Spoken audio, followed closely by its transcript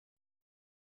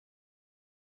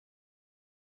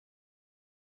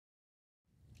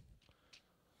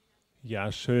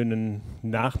Ja, schönen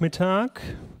Nachmittag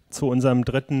zu unserem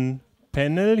dritten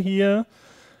Panel hier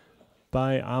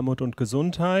bei Armut und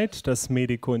Gesundheit, das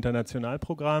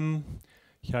Medico-International-Programm.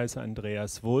 Ich heiße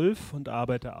Andreas Wulf und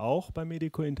arbeite auch bei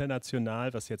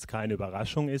Medico-International, was jetzt keine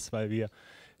Überraschung ist, weil wir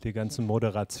die ganze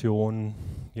Moderation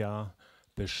ja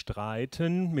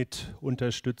bestreiten mit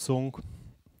Unterstützung.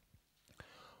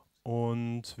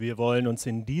 Und wir wollen uns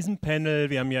in diesem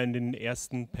Panel, wir haben ja in den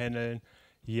ersten Paneln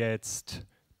jetzt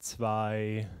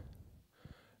zwei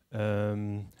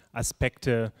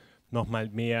Aspekte nochmal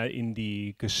mehr in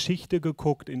die Geschichte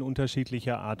geguckt, in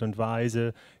unterschiedlicher Art und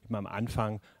Weise. Eben am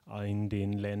Anfang in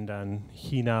den Ländern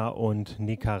China und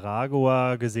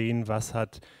Nicaragua gesehen, was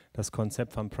hat das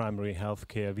Konzept von Primary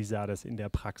Healthcare, wie sah das in der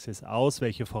Praxis aus,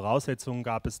 welche Voraussetzungen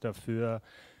gab es dafür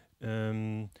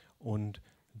und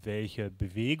welche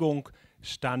Bewegung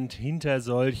stand hinter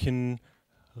solchen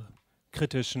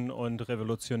kritischen und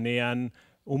revolutionären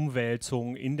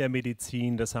Umwälzungen in der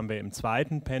Medizin. Das haben wir im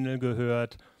zweiten Panel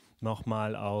gehört,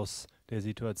 nochmal aus der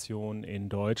Situation in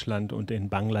Deutschland und in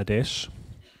Bangladesch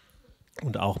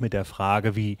und auch mit der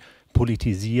Frage, wie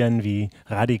politisieren, wie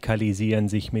radikalisieren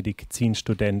sich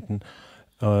Medizinstudenten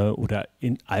oder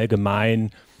in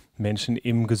allgemein Menschen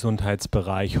im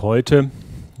Gesundheitsbereich heute.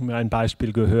 Wir haben ein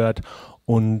Beispiel gehört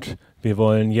und wir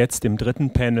wollen jetzt im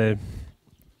dritten Panel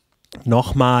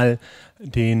nochmal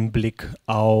den Blick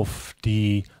auf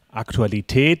die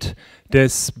Aktualität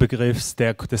des Begriffs,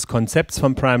 des Konzepts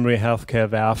von Primary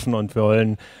Healthcare werfen und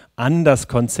wollen an das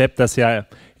Konzept, das ja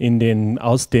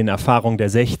aus den Erfahrungen der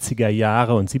 60er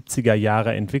Jahre und 70er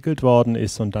Jahre entwickelt worden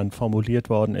ist und dann formuliert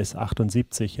worden ist,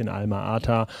 78 in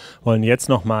Alma-Ata, wollen jetzt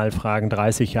nochmal fragen,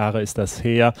 30 Jahre ist das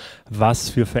her, was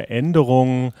für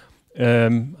Veränderungen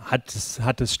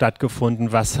hat es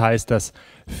stattgefunden, was heißt das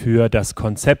für das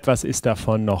Konzept, was ist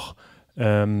davon noch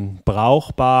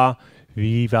brauchbar,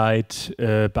 wie weit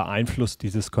beeinflusst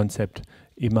dieses Konzept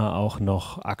immer auch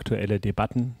noch aktuelle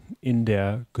Debatten in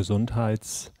der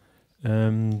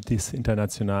des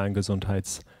internationalen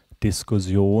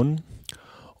Gesundheitsdiskussion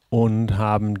und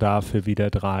haben dafür wieder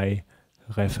 3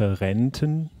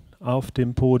 Referenten auf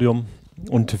dem Podium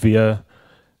und wir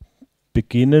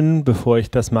beginnen. Bevor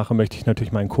ich das mache, möchte ich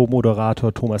natürlich meinen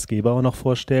Co-Moderator Thomas Gebauer noch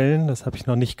vorstellen. Das habe ich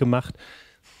noch nicht gemacht.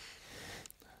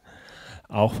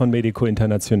 Auch von Medico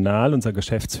International, unser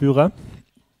Geschäftsführer.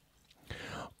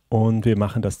 Und wir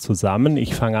machen das zusammen.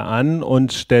 Ich fange an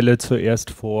und stelle zuerst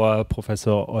vor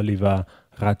Professor Oliver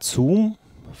Razum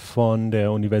von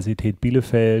der Universität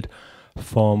Bielefeld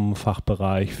vom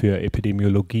Fachbereich für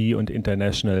Epidemiologie und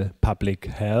International Public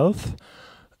Health,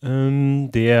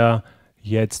 der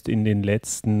jetzt in den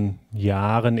letzten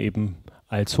Jahren eben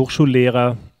als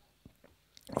Hochschullehrer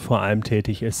vor allem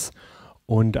tätig ist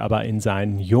und aber in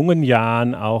seinen jungen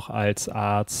Jahren auch als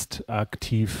Arzt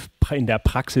aktiv in der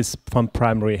Praxis von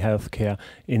Primary Healthcare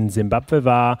in Simbabwe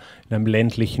war, in einem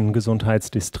ländlichen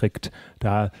Gesundheitsdistrikt,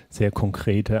 da sehr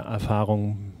konkrete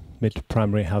Erfahrungen mit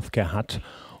Primary Healthcare hat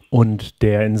und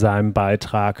der in seinem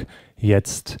Beitrag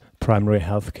jetzt Primary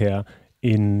Healthcare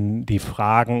in die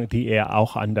Fragen, die er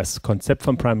auch an das Konzept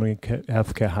von Primary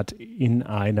Healthcare hat, in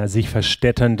einer sich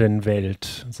verstädternden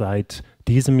Welt. Seit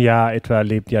diesem Jahr etwa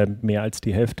lebt ja mehr als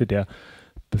die Hälfte der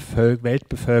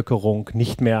Weltbevölkerung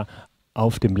nicht mehr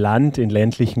auf dem Land, in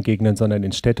ländlichen Gegenden, sondern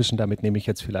in städtischen. Damit nehme ich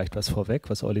jetzt vielleicht was vorweg,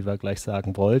 was Oliver gleich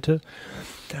sagen wollte.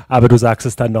 Aber du sagst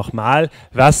es dann nochmal.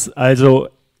 Also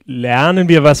lernen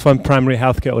wir was von Primary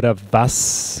Healthcare oder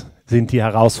was sind die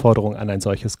Herausforderungen an ein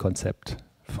solches Konzept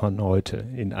von heute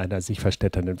in einer sich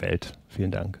verstädternden Welt? Vielen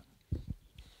Dank.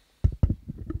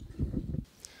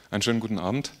 Einen schönen guten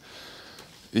Abend.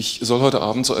 Ich soll heute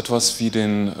Abend so etwas wie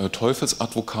den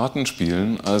Teufelsadvokaten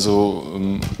spielen,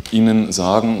 also Ihnen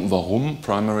sagen, warum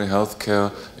Primary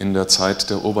Healthcare in der Zeit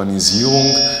der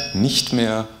Urbanisierung nicht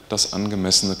mehr das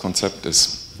angemessene Konzept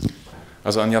ist.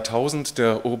 Also ein Jahrtausend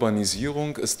der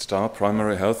Urbanisierung ist da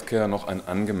Primary Healthcare noch ein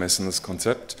angemessenes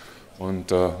Konzept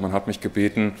und man hat mich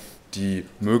gebeten, die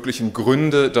möglichen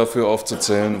Gründe dafür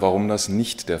aufzuzählen, warum das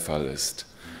nicht der Fall ist.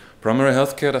 Primary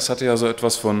Healthcare, das hatte ja so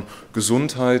etwas von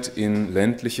Gesundheit in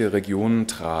ländliche Regionen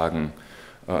tragen,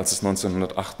 als es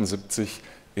 1978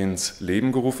 ins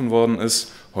Leben gerufen worden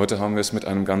ist. Heute haben wir es mit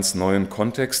einem ganz neuen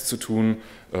Kontext zu tun,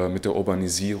 mit der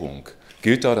Urbanisierung.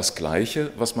 Gilt da das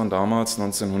Gleiche, was man damals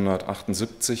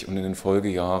 1978 und in den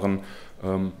Folgejahren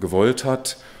gewollt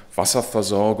hat?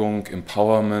 Wasserversorgung,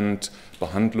 Empowerment,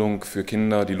 Behandlung für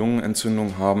Kinder, die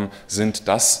Lungenentzündung haben, sind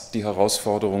das die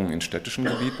Herausforderungen in städtischen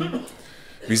Gebieten?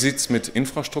 Wie sieht es mit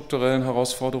infrastrukturellen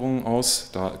Herausforderungen aus?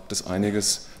 Da gibt es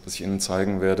einiges, das ich Ihnen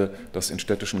zeigen werde, das in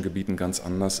städtischen Gebieten ganz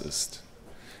anders ist.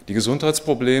 Die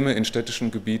Gesundheitsprobleme in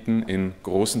städtischen Gebieten, in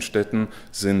großen Städten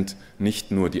sind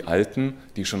nicht nur die alten,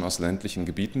 die schon aus ländlichen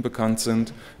Gebieten bekannt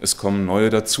sind, es kommen neue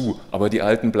dazu, aber die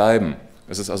alten bleiben.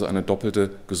 Es ist also eine doppelte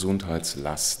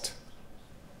Gesundheitslast.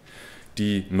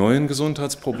 Die neuen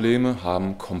Gesundheitsprobleme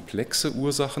haben komplexe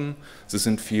Ursachen, sie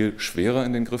sind viel schwerer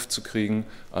in den Griff zu kriegen,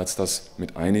 als das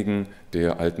mit einigen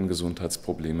der alten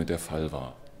Gesundheitsprobleme der Fall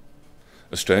war.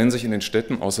 Es stellen sich in den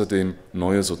Städten außerdem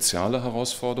neue soziale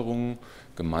Herausforderungen.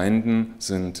 Gemeinden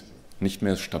sind nicht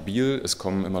mehr stabil, es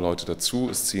kommen immer Leute dazu,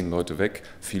 es ziehen Leute weg,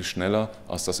 viel schneller,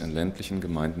 als das in ländlichen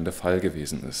Gemeinden der Fall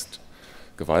gewesen ist.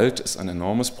 Gewalt ist ein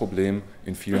enormes Problem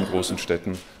in vielen großen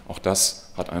Städten. Auch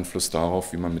das hat Einfluss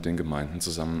darauf, wie man mit den Gemeinden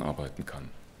zusammenarbeiten kann.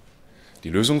 Die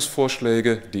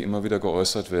Lösungsvorschläge, die immer wieder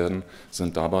geäußert werden,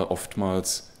 sind dabei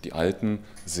oftmals die alten,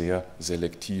 sehr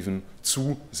selektiven,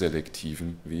 zu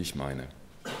selektiven, wie ich meine.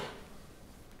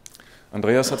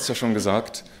 Andreas hat es ja schon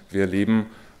gesagt, wir leben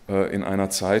in einer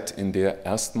Zeit, in der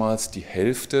erstmals die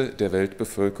Hälfte der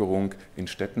Weltbevölkerung in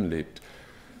Städten lebt.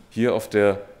 Hier auf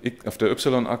der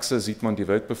Y-Achse sieht man die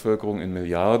Weltbevölkerung in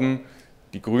Milliarden.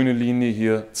 Die grüne Linie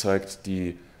hier zeigt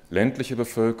die ländliche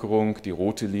Bevölkerung, die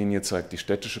rote Linie zeigt die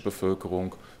städtische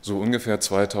Bevölkerung. So ungefähr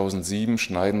 2007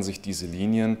 schneiden sich diese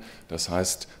Linien. Das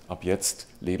heißt, ab jetzt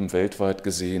leben weltweit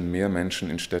gesehen mehr Menschen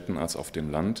in Städten als auf dem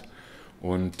Land.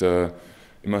 Und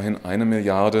immerhin 1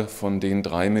 Milliarde von den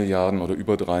 3 Milliarden oder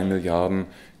über 3 Milliarden,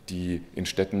 die in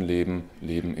Städten leben,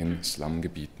 leben in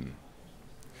Slumgebieten.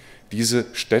 Diese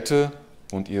Städte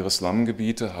und ihre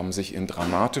Slumgebiete haben sich in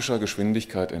dramatischer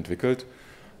Geschwindigkeit entwickelt.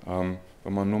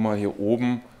 Wenn man nur mal hier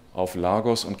oben auf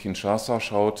Lagos und Kinshasa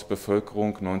schaut,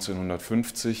 Bevölkerung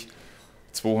 1950,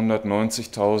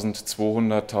 290.000,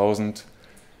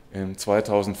 200.000,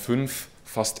 2005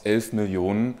 fast 11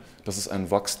 Millionen. Das ist ein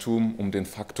Wachstum um den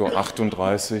Faktor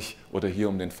 38 oder hier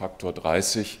um den Faktor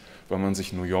 30. Wenn man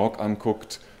sich New York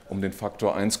anguckt, um den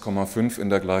Faktor 1,5 in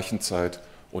der gleichen Zeit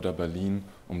oder Berlin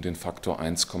um den Faktor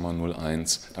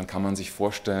 1,01. Dann kann man sich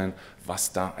vorstellen,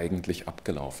 was da eigentlich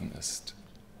abgelaufen ist.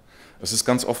 Es ist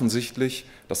ganz offensichtlich,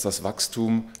 dass das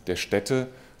Wachstum der Städte,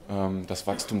 das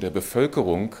Wachstum der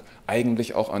Bevölkerung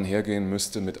eigentlich auch einhergehen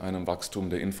müsste mit einem Wachstum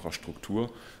der Infrastruktur.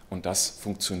 Und das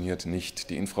funktioniert nicht.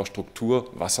 Die Infrastruktur,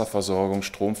 Wasserversorgung,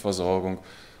 Stromversorgung,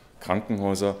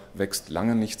 Krankenhäuser wächst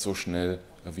lange nicht so schnell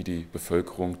wie die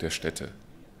Bevölkerung der Städte.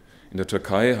 In der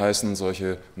Türkei heißen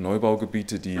solche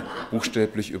Neubaugebiete, die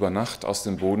buchstäblich über Nacht aus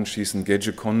dem Boden schießen,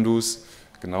 Gecekondus,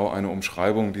 genau eine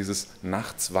Umschreibung dieses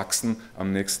Nachtswachsen.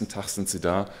 Am nächsten Tag sind sie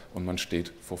da und man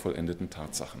steht vor vollendeten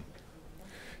Tatsachen.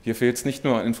 Hier fehlt es nicht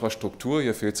nur an Infrastruktur,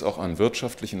 hier fehlt es auch an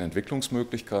wirtschaftlichen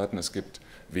Entwicklungsmöglichkeiten. Es gibt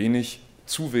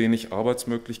zu wenig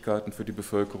Arbeitsmöglichkeiten für die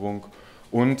Bevölkerung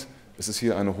und es ist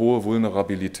hier eine hohe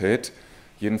Vulnerabilität,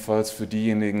 jedenfalls für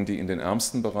diejenigen, die in den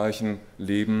ärmsten Bereichen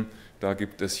leben. Da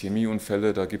gibt es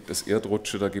Chemieunfälle, da gibt es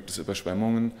Erdrutsche, da gibt es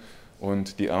Überschwemmungen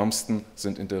und die Ärmsten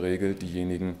sind in der Regel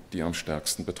diejenigen, die am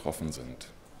stärksten betroffen sind.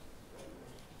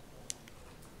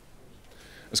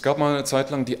 Es gab mal eine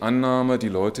Zeit lang die Annahme, die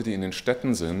Leute, die in den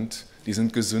Städten sind, die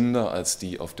sind gesünder als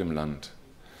die auf dem Land.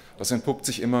 Das entpuppt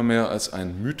sich immer mehr als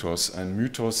ein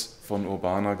Mythos von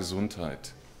urbaner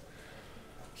Gesundheit.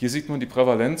 Hier sieht man die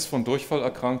Prävalenz von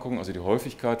Durchfallerkrankungen, also die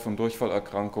Häufigkeit von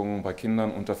Durchfallerkrankungen bei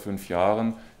Kindern unter 5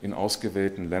 Jahren in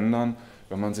ausgewählten Ländern.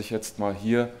 Wenn man sich jetzt mal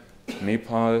hier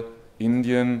Nepal,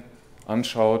 Indien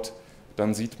anschaut,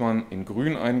 dann sieht man in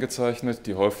grün eingezeichnet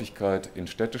die Häufigkeit in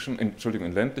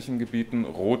ländlichen Gebieten,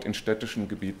 rot in städtischen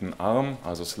Gebieten arm,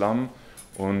 also Slum,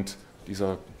 und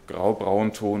dieser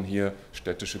grau-braun Ton hier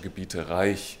städtische Gebiete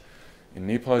reich. In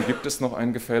Nepal gibt es noch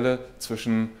ein Gefälle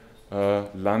zwischen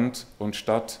Land und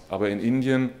Stadt, aber in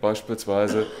Indien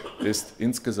beispielsweise ist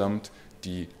insgesamt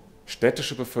die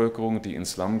städtische Bevölkerung, die in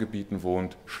Slumgebieten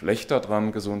wohnt, schlechter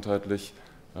dran gesundheitlich,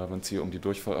 wenn es hier um die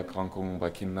Durchfallerkrankungen bei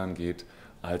Kindern geht,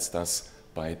 als das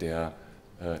bei der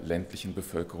ländlichen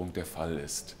Bevölkerung der Fall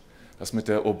ist. Das mit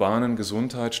der urbanen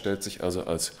Gesundheit stellt sich also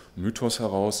als Mythos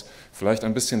heraus, vielleicht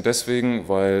ein bisschen deswegen,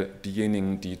 weil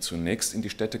diejenigen, die zunächst in die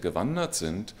Städte gewandert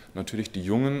sind, natürlich die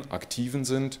jungen, aktiven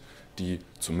sind, die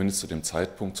zumindest zu dem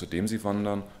Zeitpunkt, zu dem sie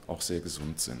wandern, auch sehr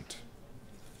gesund sind.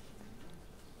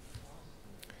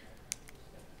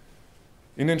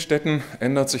 In den Städten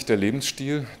ändert sich der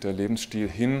Lebensstil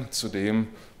hin zu dem,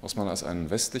 was man als einen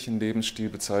westlichen Lebensstil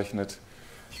bezeichnet.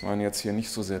 Ich meine jetzt hier nicht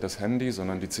so sehr das Handy,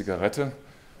 sondern die Zigarette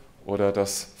oder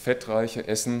das fettreiche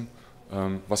Essen,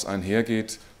 was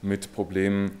einhergeht mit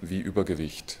Problemen wie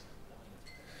Übergewicht.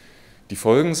 Die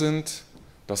Folgen sind,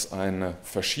 dass eine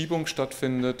Verschiebung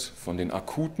stattfindet von den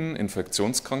akuten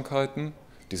Infektionskrankheiten,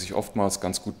 die sich oftmals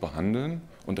ganz gut behandeln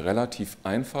und relativ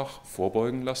einfach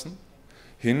vorbeugen lassen,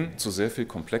 hin zu sehr viel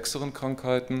komplexeren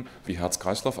Krankheiten wie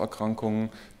Herz-Kreislauf-Erkrankungen,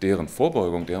 deren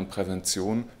Vorbeugung, deren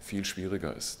Prävention viel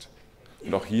schwieriger ist.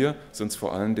 Und auch hier sind es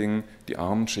vor allen Dingen die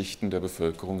armen Schichten der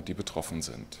Bevölkerung, die betroffen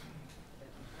sind.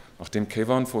 Nachdem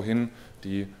Kevan vorhin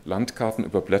die Landkarten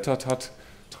überblättert hat,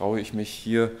 traue ich mich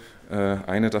hier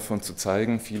eine davon zu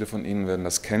zeigen. Viele von Ihnen werden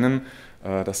das kennen.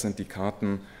 Das sind die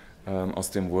Karten aus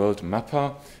dem World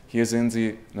Mapper. Hier sehen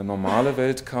Sie eine normale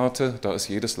Weltkarte, da ist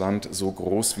jedes Land so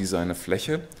groß wie seine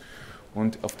Fläche.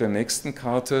 Und auf der nächsten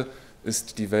Karte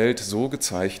ist die Welt so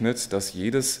gezeichnet, dass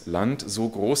jedes Land so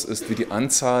groß ist wie die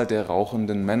Anzahl der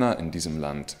rauchenden Männer in diesem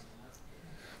Land.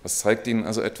 Das zeigt Ihnen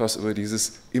also etwas über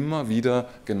dieses immer wieder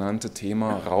genannte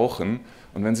Thema Rauchen.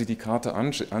 Und wenn Sie die Karte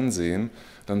ansehen,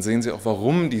 dann sehen Sie auch,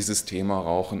 warum dieses Thema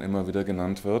Rauchen immer wieder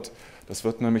genannt wird. Das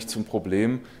wird nämlich zum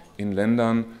Problem in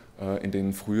Ländern, in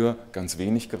denen früher ganz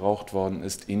wenig geraucht worden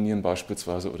ist, Indien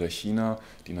beispielsweise oder China,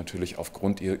 die natürlich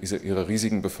aufgrund ihrer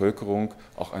riesigen Bevölkerung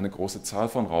auch eine große Zahl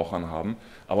von Rauchern haben.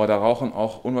 Aber da rauchen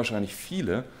auch unwahrscheinlich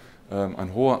viele,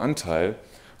 ein hoher Anteil.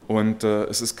 Und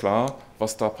es ist klar,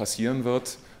 was da passieren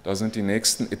wird. Da sind die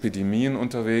nächsten Epidemien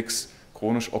unterwegs,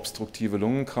 chronisch obstruktive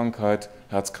Lungenkrankheit,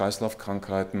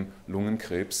 Herz-Kreislauf-Krankheiten,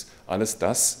 Lungenkrebs. Alles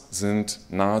das sind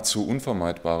nahezu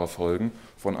unvermeidbare Folgen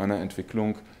von einer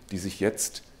Entwicklung, die sich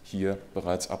jetzt hier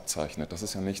bereits abzeichnet. Das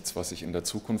ist ja nichts, was sich in der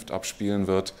Zukunft abspielen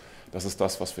wird. Das ist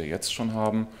das, was wir jetzt schon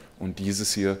haben, und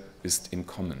dieses hier ist im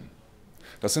Kommen.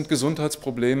 Das sind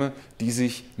Gesundheitsprobleme, die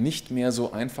sich nicht mehr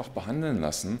so einfach behandeln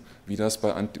lassen, wie das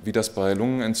bei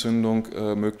Lungenentzündung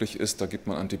möglich ist. Da gibt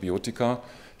man Antibiotika.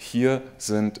 Hier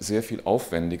sind sehr viel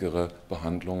aufwendigere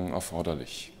Behandlungen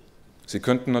erforderlich. Sie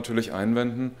könnten natürlich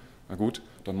einwenden, na gut,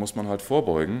 dann muss man halt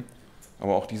vorbeugen,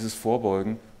 aber auch dieses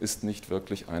Vorbeugen ist nicht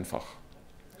wirklich einfach.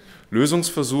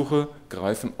 Lösungsversuche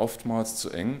greifen oftmals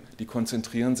zu eng, die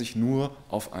konzentrieren sich nur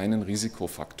auf einen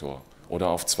Risikofaktor oder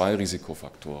auf zwei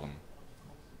Risikofaktoren.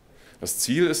 Das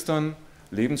Ziel ist dann,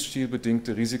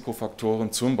 lebensstilbedingte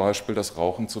Risikofaktoren, zum Beispiel das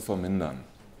Rauchen, zu vermindern.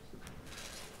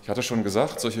 Ich hatte schon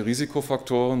gesagt, solche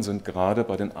Risikofaktoren sind gerade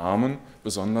bei den Armen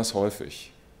besonders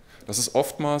häufig. Das ist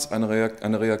oftmals eine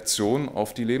Reaktion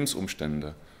auf die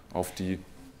Lebensumstände, auf die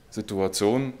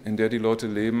Situation, in der die Leute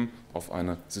leben, auf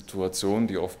eine Situation,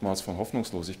 die oftmals von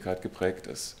Hoffnungslosigkeit geprägt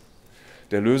ist.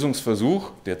 Der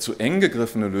Lösungsversuch, der zu eng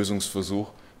gegriffene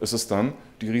Lösungsversuch, ist es dann,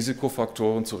 die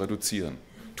Risikofaktoren zu reduzieren.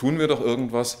 Tun wir doch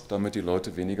irgendwas, damit die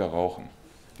Leute weniger rauchen.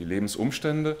 Die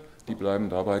Lebensumstände, die bleiben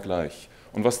dabei gleich.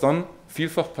 Und was dann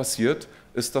vielfach passiert,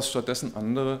 ist, dass stattdessen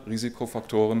andere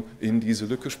Risikofaktoren in diese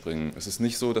Lücke springen. Es ist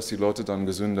nicht so, dass die Leute dann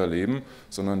gesünder leben,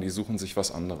 sondern die suchen sich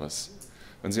was anderes.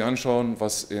 Wenn Sie anschauen,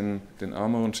 was in den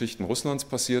ärmeren Schichten Russlands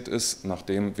passiert ist,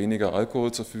 nachdem weniger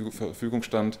Alkohol zur Verfügung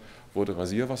stand, wurde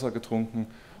Rasierwasser getrunken,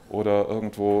 oder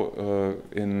irgendwo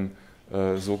in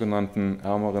sogenannten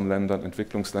ärmeren Ländern,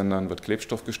 Entwicklungsländern, wird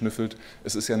Klebstoff geschnüffelt.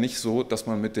 Es ist ja nicht so, dass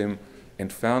man mit dem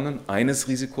Entfernen eines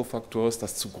Risikofaktors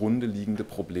das zugrunde liegende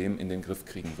Problem in den Griff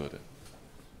kriegen würde.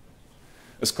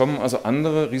 Es kommen also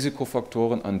andere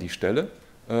Risikofaktoren an die Stelle,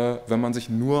 wenn man sich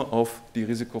nur auf die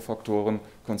Risikofaktoren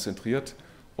konzentriert,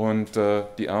 und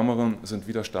die Ärmeren sind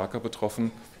wieder stärker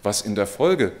betroffen, was in der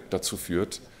Folge dazu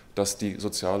führt, dass die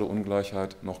soziale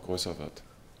Ungleichheit noch größer wird.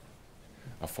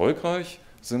 Erfolgreich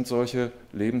sind solche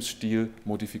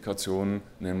Lebensstilmodifikationen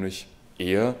nämlich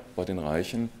eher bei den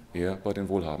Reichen, eher bei den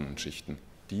wohlhabenden Schichten.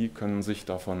 Die können sich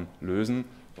davon lösen,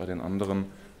 bei den anderen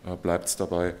bleibt es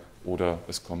dabei oder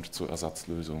es kommt zu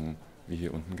Ersatzlösungen, wie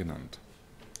hier unten genannt.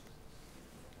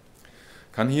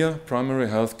 Kann hier Primary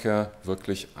Healthcare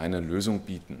wirklich eine Lösung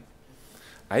bieten?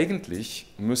 Eigentlich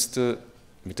müsste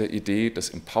mit der Idee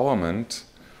des Empowerment,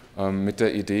 mit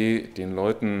der Idee, den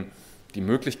Leuten die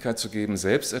Möglichkeit zu geben,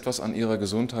 selbst etwas an ihrer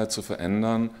Gesundheit zu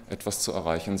verändern, etwas zu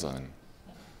erreichen sein.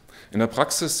 In der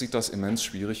Praxis sieht das immens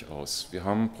schwierig aus. Wir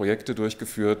haben Projekte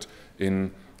durchgeführt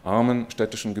in armen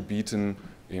städtischen Gebieten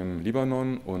im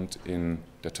Libanon und in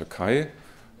der Türkei,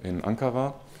 in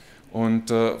Ankara. Und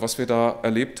was wir da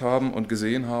erlebt haben und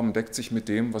gesehen haben, deckt sich mit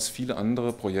dem, was viele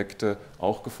andere Projekte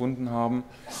auch gefunden haben.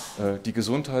 Die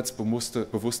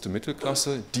gesundheitsbewusste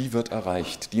Mittelklasse, die wird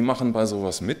erreicht. Die machen bei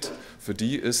sowas mit. Für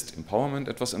die ist Empowerment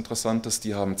etwas Interessantes.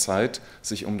 Die haben Zeit,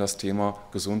 sich um das Thema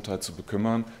Gesundheit zu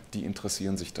bekümmern. Die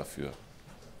interessieren sich dafür.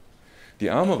 Die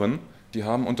Ärmeren, die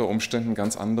haben unter Umständen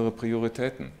ganz andere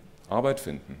Prioritäten. Arbeit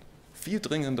finden. Viel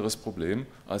dringenderes Problem,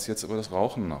 als jetzt über das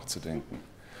Rauchen nachzudenken.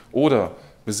 Oder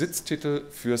Besitztitel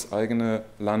fürs eigene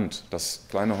Land, das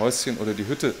kleine Häuschen oder die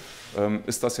Hütte,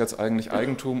 ist das jetzt eigentlich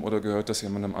Eigentum oder gehört das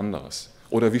jemandem anderes?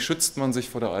 Oder wie schützt man sich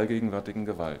vor der allgegenwärtigen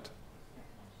Gewalt?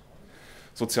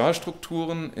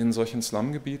 Sozialstrukturen in solchen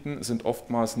Slumgebieten sind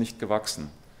oftmals nicht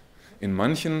gewachsen. In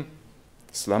manchen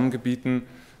Slumgebieten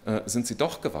sind sie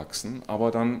doch gewachsen, aber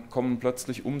dann kommen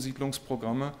plötzlich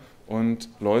Umsiedlungsprogramme und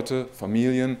Leute,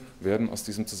 Familien werden aus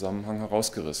diesem Zusammenhang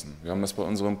herausgerissen. Wir haben das bei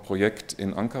unserem Projekt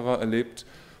in Ankara erlebt.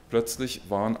 Plötzlich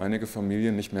waren einige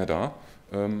Familien nicht mehr da,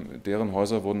 deren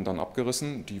Häuser wurden dann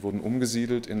abgerissen, die wurden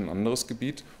umgesiedelt in ein anderes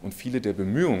Gebiet und viele der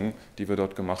Bemühungen, die wir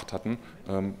dort gemacht hatten,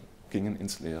 gingen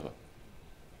ins Leere.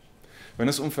 Wenn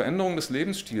es um Veränderung des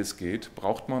Lebensstils geht,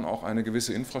 braucht man auch eine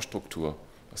gewisse Infrastruktur.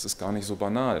 Das ist gar nicht so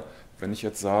banal. Wenn ich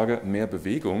jetzt sage, mehr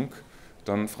Bewegung,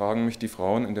 dann fragen mich die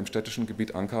Frauen in dem städtischen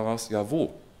Gebiet Ankaras, ja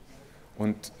wo?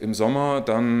 Und im Sommer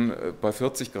dann bei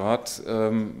 40 Grad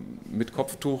mit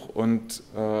Kopftuch und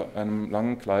einem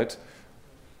langen Kleid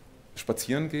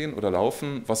spazieren gehen oder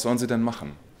laufen, was sollen sie denn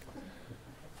machen?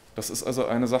 Das ist also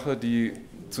eine Sache, die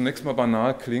zunächst mal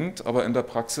banal klingt, aber in der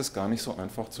Praxis gar nicht so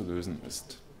einfach zu lösen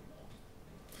ist.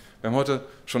 Wir haben heute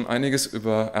schon einiges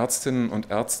über Ärztinnen und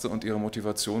Ärzte und ihre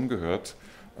Motivation gehört.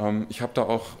 Ich habe da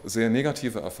auch sehr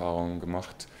negative Erfahrungen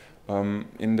gemacht.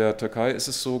 In der Türkei ist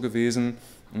es so gewesen,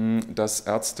 dass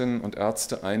Ärztinnen und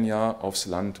Ärzte ein Jahr aufs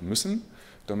Land müssen,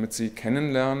 damit sie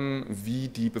kennenlernen, wie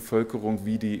die Bevölkerung,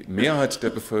 wie die Mehrheit der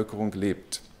Bevölkerung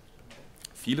lebt.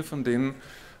 Viele von denen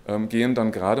gehen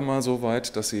dann gerade mal so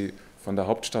weit, dass sie von der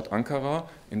Hauptstadt Ankara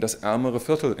in das ärmere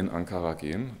Viertel in Ankara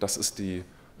gehen. Das ist die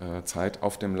Zeit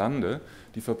auf dem Lande.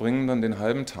 Die verbringen dann den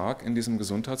halben Tag in diesem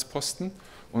Gesundheitsposten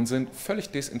und sind völlig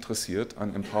desinteressiert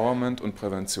an Empowerment und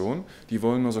Prävention. Die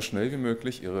wollen nur so schnell wie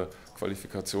möglich ihre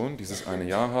Qualifikation, dieses eine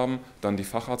Jahr haben, dann die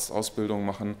Facharztausbildung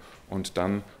machen und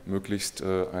dann möglichst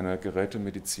eine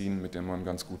Gerätemedizin, mit der man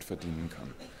ganz gut verdienen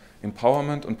kann.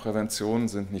 Empowerment und Prävention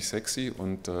sind nicht sexy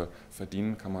und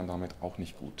verdienen kann man damit auch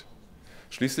nicht gut.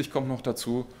 Schließlich kommt noch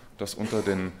dazu, dass unter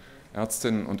den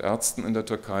Ärztinnen und Ärzten in der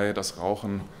Türkei das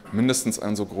Rauchen mindestens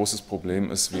ein so großes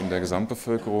Problem ist wie in der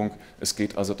Gesamtbevölkerung. Es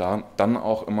geht also dann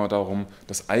auch immer darum,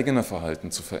 das eigene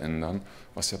Verhalten zu verändern,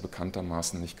 was ja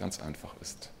bekanntermaßen nicht ganz einfach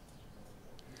ist.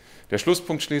 Der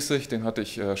Schlusspunkt schließlich, den hatte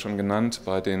ich schon genannt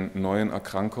bei den neuen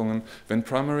Erkrankungen. Wenn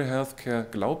Primary Healthcare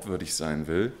glaubwürdig sein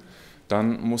will,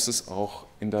 dann muss es auch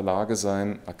in der Lage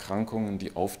sein, Erkrankungen,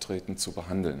 die auftreten, zu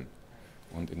behandeln.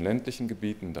 Und in ländlichen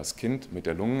Gebieten das Kind mit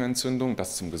der Lungenentzündung,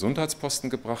 das zum Gesundheitsposten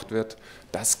gebracht wird,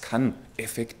 das kann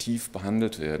effektiv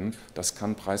behandelt werden, das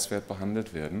kann preiswert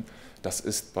behandelt werden. Das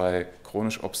ist bei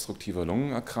chronisch obstruktiver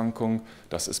Lungenerkrankung,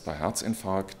 das ist bei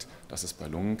Herzinfarkt, das ist bei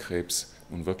Lungenkrebs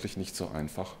nun wirklich nicht so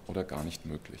einfach oder gar nicht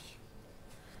möglich.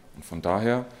 Und von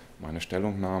daher meine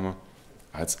Stellungnahme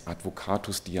als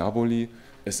Advocatus Diaboli: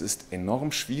 Es ist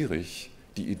enorm schwierig,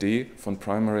 die Idee von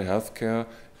Primary Healthcare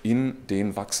in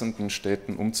den wachsenden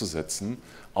Städten umzusetzen,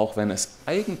 auch wenn es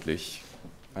eigentlich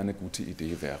eine gute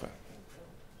Idee wäre.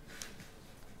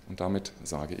 Und damit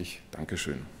sage ich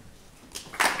Dankeschön.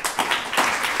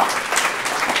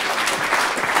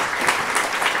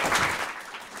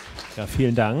 Ja,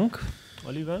 vielen Dank,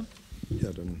 Oliver.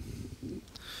 Ja, dann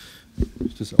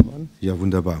ist das auch an. Ja,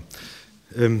 wunderbar.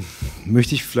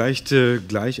 Möchte ich vielleicht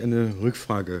gleich eine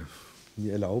Rückfrage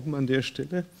mir erlauben an der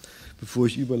Stelle, bevor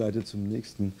ich überleite zum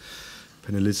nächsten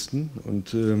Panelisten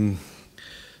und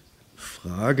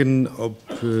fragen, ob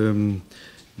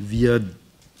wir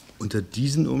unter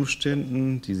diesen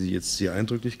Umständen, die Sie jetzt sehr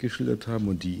eindrücklich geschildert haben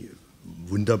und die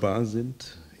wunderbar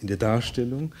sind in der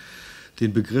Darstellung,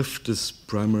 den Begriff des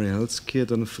Primary Healthcare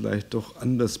dann vielleicht doch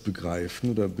anders begreifen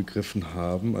oder begriffen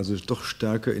haben, also doch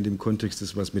stärker in dem Kontext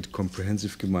des, was mit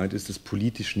Comprehensive gemeint ist, des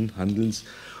politischen Handelns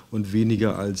und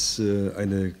weniger als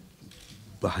eine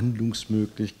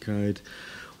Behandlungsmöglichkeit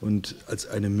und als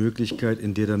eine Möglichkeit,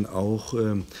 in der dann auch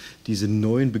diese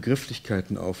neuen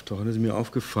Begrifflichkeiten auftauchen. Das ist mir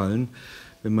aufgefallen,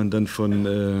 wenn man dann von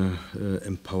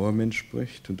Empowerment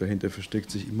spricht, und dahinter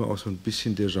versteckt sich immer auch so ein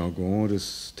bisschen der Jargon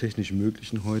des technisch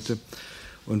Möglichen heute.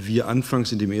 Und wir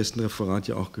anfangs in dem ersten Referat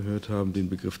ja auch gehört haben, den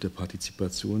Begriff der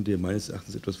Partizipation, der meines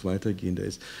Erachtens etwas weitergehender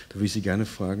ist. Da würde ich Sie gerne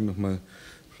fragen, nochmal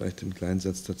vielleicht einen kleinen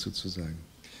Satz dazu zu sagen.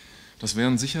 Das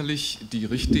wären sicherlich die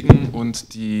richtigen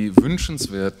und die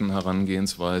wünschenswerten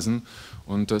Herangehensweisen.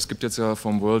 Und es gibt jetzt ja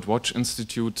vom World Watch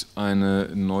Institute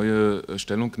eine neue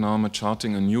Stellungnahme,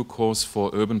 Charting a New Course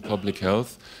for Urban Public Health,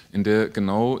 in der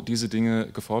genau diese Dinge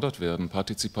gefordert werden.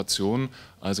 Partizipation,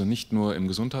 also nicht nur im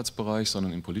Gesundheitsbereich,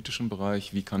 sondern im politischen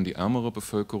Bereich. Wie kann die ärmere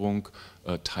Bevölkerung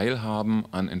teilhaben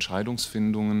an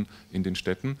Entscheidungsfindungen in den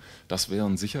Städten? Das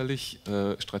wären sicherlich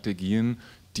Strategien,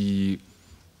 die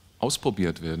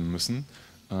ausprobiert werden müssen.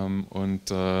 Und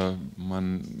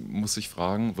man muss sich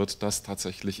fragen, wird das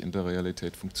tatsächlich in der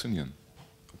Realität funktionieren?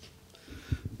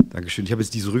 Dankeschön. Ich habe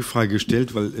jetzt diese Rückfrage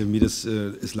gestellt, weil mir das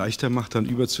es leichter macht, dann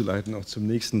überzuleiten auch zum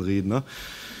nächsten Redner.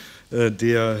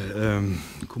 Der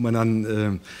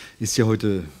Kumanan ist ja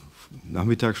heute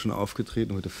Nachmittag schon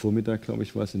aufgetreten, heute Vormittag, glaube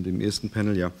ich, war es, in dem ersten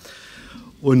Panel, ja.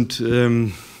 Und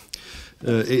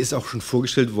er ist auch schon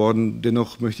vorgestellt worden,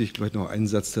 dennoch möchte ich gleich noch einen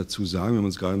Satz dazu sagen, wir haben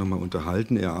uns gerade noch mal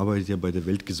unterhalten. Er arbeitet ja bei der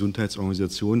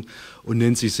Weltgesundheitsorganisation und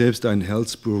nennt sich selbst ein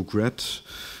Health Bureaucrat,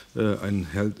 ein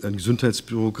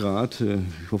Gesundheitsbürokrat.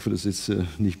 Ich hoffe, das ist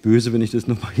nicht böse, wenn ich das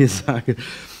nochmal hier sage.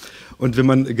 Und wenn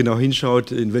man genau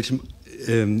hinschaut, in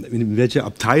welcher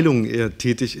Abteilung er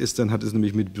tätig ist, dann hat es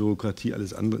nämlich mit Bürokratie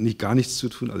alles andere, gar nichts zu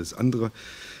tun, alles andere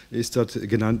ist dort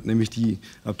genannt, nämlich die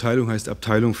Abteilung heißt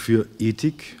Abteilung für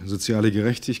Ethik, soziale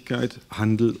Gerechtigkeit,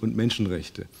 Handel und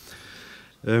Menschenrechte.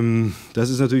 Das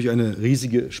ist natürlich eine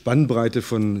riesige Spannbreite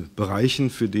von Bereichen,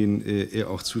 für den er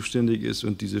auch zuständig ist,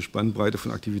 und diese Spannbreite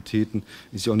von Aktivitäten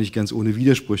ist ja auch nicht ganz ohne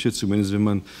Widersprüche, zumindest wenn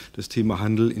man das Thema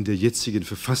Handel in der jetzigen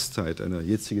Verfasstheit einer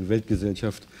jetzigen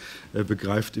Weltgesellschaft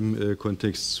begreift im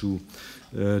Kontext zu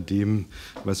dem,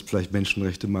 was vielleicht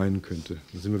Menschenrechte meinen könnte.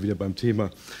 Da sind wir wieder beim Thema,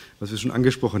 was wir schon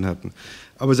angesprochen hatten.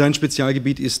 Aber sein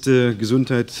Spezialgebiet ist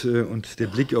Gesundheit und der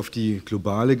Blick auf die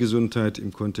globale Gesundheit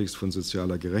im Kontext von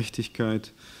sozialer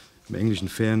Gerechtigkeit, im Englischen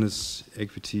Fairness,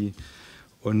 Equity.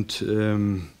 Und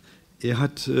er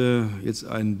hat jetzt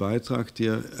einen Beitrag,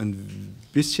 der ein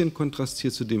bisschen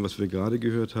kontrastiert zu dem, was wir gerade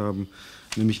gehört haben.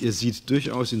 Nämlich er sieht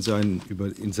durchaus in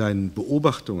seinen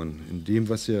Beobachtungen, in dem,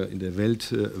 was er in der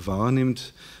Welt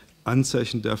wahrnimmt,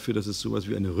 Anzeichen dafür, dass es so etwas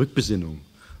wie eine Rückbesinnung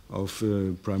auf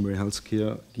Primary Health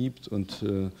Care gibt. Und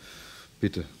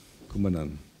bitte,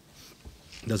 Kumanan,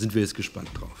 da sind wir jetzt gespannt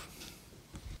drauf.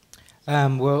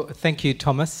 Well, thank you,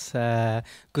 Thomas.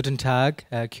 Guten Tag,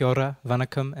 kia ora,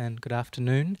 vanakkam, and good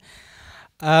afternoon.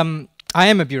 I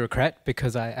am a bureaucrat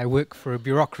because I work for a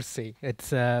bureaucracy. It's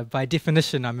by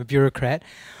definition I'm a bureaucrat,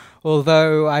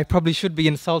 although I probably should be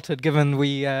insulted given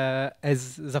we,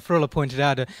 as Zafrullah pointed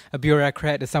out, a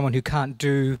bureaucrat is someone who can't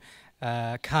do,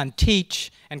 can't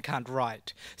teach and can't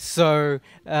write. So,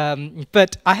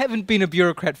 but I haven't been a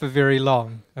bureaucrat for very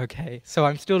long, okay? So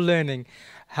I'm still learning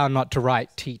how not to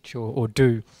write, teach or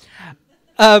do.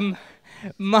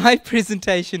 My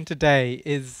presentation today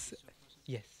is...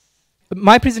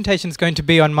 My presentation is going to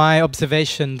be on my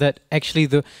observation that actually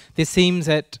there seems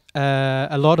at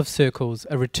a lot of circles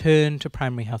a return to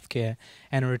primary healthcare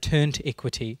and a return to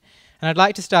equity. And I'd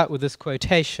like to start with this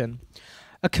quotation.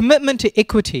 A commitment to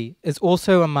equity is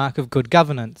also a mark of good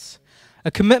governance.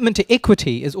 A commitment to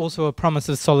equity is also a promise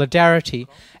of solidarity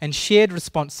and shared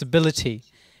responsibility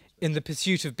in the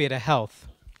pursuit of better health.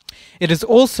 It is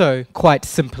also, quite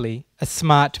simply, a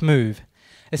smart move,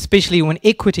 especially when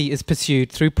equity is pursued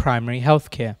through primary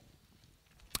healthcare.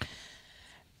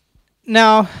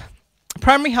 Now,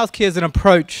 primary healthcare is an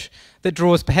approach that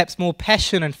draws perhaps more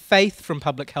passion and faith from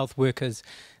public health workers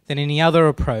than any other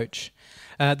approach.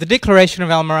 The Declaration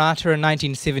of Alma-Ata in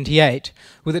 1978,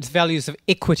 with its values of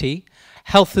equity,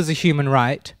 health as a human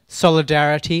right,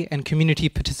 solidarity and community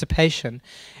participation,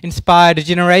 inspired a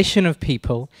generation of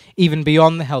people, even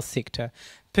beyond the health sector,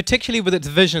 particularly with its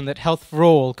vision that health for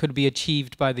all could be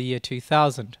achieved by the year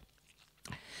 2000.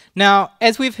 Now,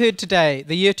 as we've heard today,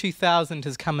 the year 2000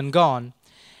 has come and gone,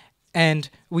 and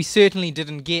we certainly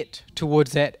didn't get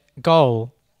towards that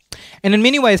goal. And in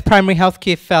many ways, primary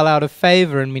healthcare fell out of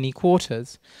favour in many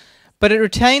quarters, but it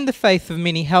retained the faith of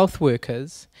many health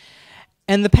workers,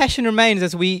 and the passion remains,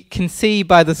 as we can see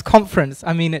by this conference.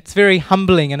 I mean, it's very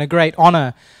humbling and a great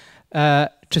honour to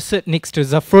sit next to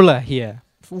Zafrullah here,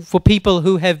 for people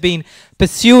who have been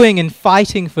pursuing and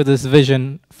fighting for this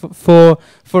vision for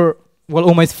well,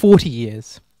 almost 40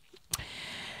 years.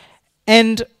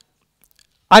 And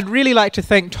I'd really like to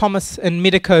thank Thomas and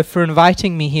Medico for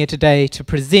inviting me here today to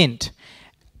present,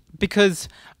 because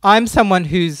I'm someone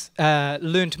who's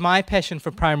learnt my passion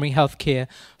for primary healthcare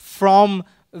from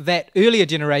that earlier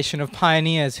generation of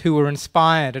pioneers who were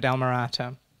inspired at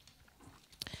Alma-Ata.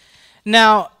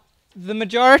 Now, the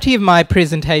majority of my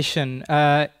presentation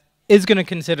is going to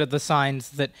consider the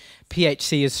signs that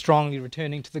PHC is strongly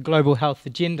returning to the global health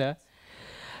agenda.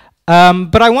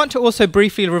 But I want to also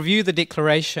briefly review the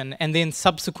declaration and then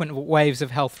subsequent waves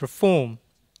of health reform.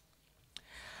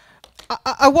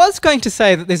 I was going to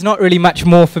say that there's not really much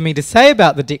more for me to say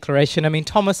about the declaration. I mean,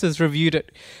 Thomas has reviewed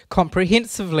it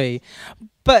comprehensively.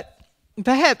 But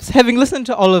perhaps, having listened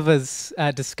to Oliver's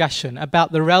discussion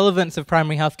about the relevance of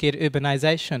primary healthcare to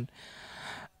urbanisation,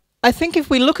 I think if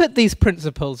we look at these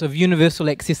principles of universal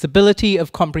accessibility,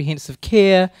 of comprehensive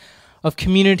care, of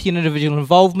community and individual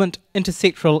involvement,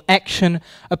 intersectoral action,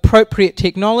 appropriate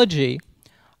technology,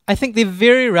 I think they're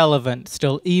very relevant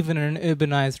still, even in an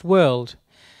urbanised world.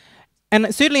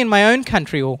 And certainly in my own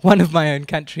country, or one of my own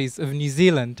countries of New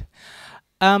Zealand,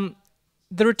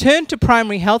 the return to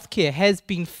primary healthcare has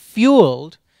been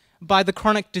fuelled by the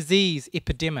chronic disease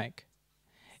epidemic.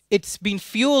 It's been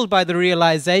fueled by the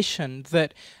realization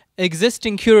that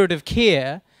existing curative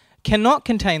care cannot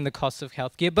contain the costs of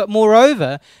healthcare, but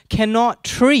moreover cannot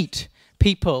treat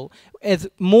people, as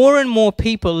more and more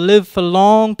people live for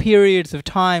long periods of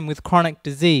time with chronic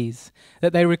disease,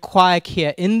 that they require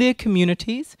care in their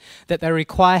communities, that they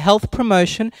require health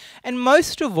promotion, and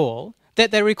most of all, that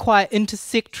they require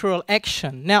intersectoral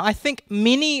action. Now, I think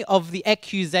many of the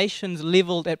accusations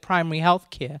levelled at primary health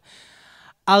care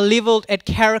are levelled at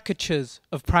caricatures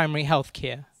of primary health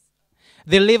care.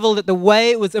 They're levelled at the way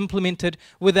it was implemented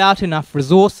without enough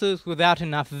resources, without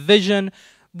enough vision,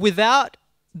 without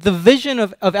the vision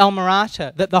of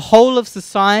Almirata that the whole of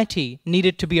society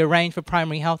needed to be arranged for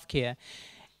primary health care.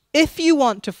 If you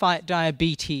want to fight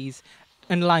diabetes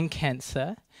and lung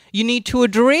cancer, you need to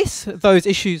address those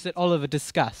issues that Oliver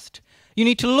discussed. You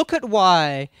need to look at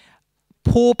why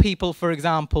poor people, for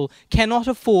example, cannot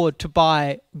afford to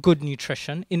buy good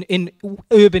nutrition in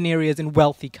urban areas in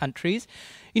wealthy countries.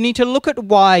 You need to look at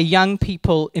why young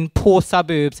people in poor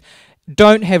suburbs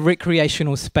don't have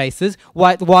recreational spaces,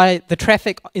 why the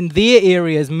traffic in their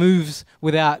areas moves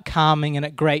without calming and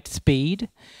at great speed.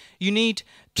 You need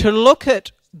to look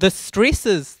at the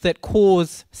stresses that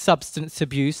cause substance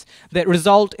abuse that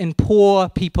result in poor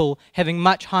people having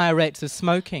much higher rates of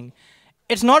smoking.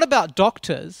 It's not about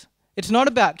doctors, it's not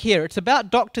about care, it's about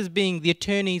doctors being the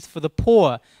attorneys for the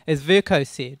poor, as Verco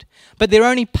said. But they're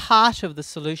only part of the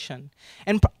solution.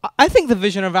 And I think the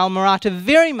vision of Almirata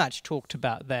very much talked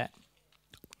about that.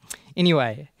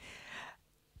 Anyway,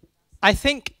 I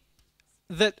think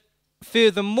that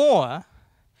furthermore,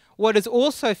 what is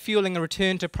also fueling a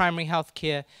return to primary health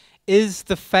care is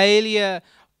the failure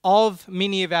of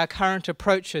many of our current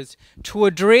approaches to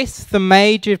address the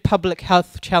major public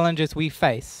health challenges we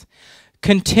face.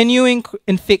 Continuing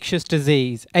infectious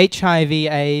disease, HIV,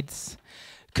 AIDS,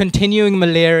 continuing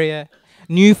malaria,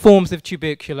 new forms of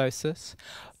tuberculosis,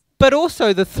 but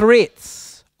also the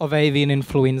threats of avian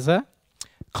influenza,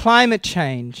 climate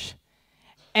change,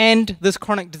 and this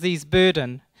chronic disease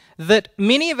burden that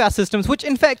many of our systems, which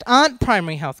in fact aren't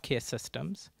primary healthcare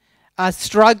systems, are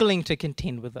struggling to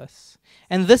contend with this.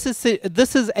 And this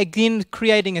is again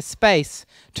creating a space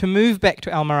to move back to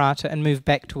Almirata and move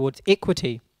back towards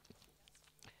equity.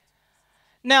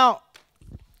 Now,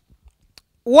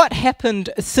 what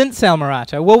happened since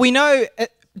Almirata? Well, we know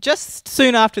just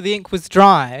soon after the ink was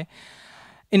dry,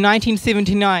 in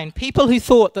 1979, people who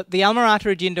thought that the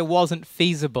Almirata agenda wasn't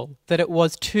feasible, that it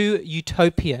was too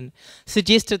utopian,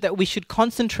 suggested that we should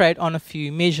concentrate on a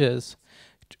few measures,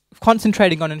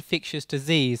 concentrating on infectious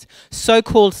disease,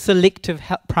 so-called selective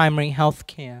primary health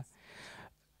care,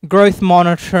 growth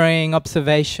monitoring,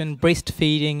 observation,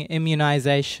 breastfeeding,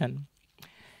 immunization,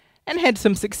 and had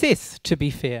some success, to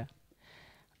be fair.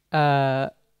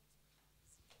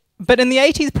 But in the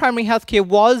 80s, primary healthcare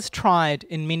was tried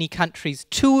in many countries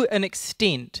to an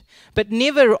extent, but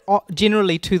never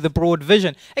generally to the broad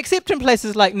vision, except in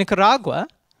places like Nicaragua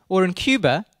or in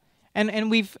Cuba,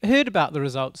 and we've heard about the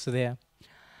results there.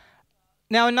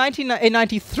 Now, in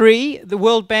 1993, the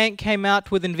World Bank came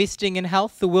out with Investing in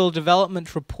Health, the World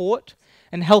Development Report,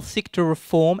 and health sector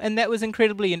reform, and that was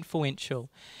incredibly influential.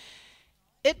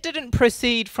 It didn't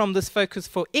proceed from this focus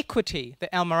for equity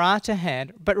that Almirata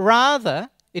had, but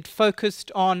rather it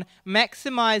focused on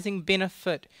maximizing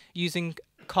benefit using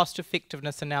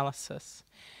cost-effectiveness analysis.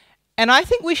 And I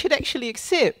think we should actually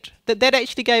accept that that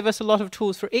actually gave us a lot of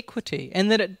tools for equity,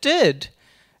 and that it did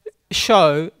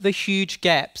show the huge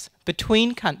gaps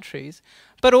between countries,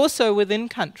 but also within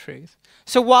countries.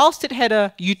 So whilst it had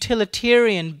a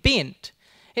utilitarian bent,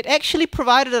 it actually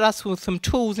provided us with some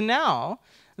tools now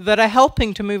that are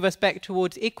helping to move us back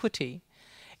towards equity.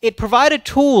 It provided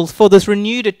tools for this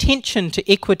renewed attention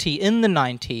to equity in the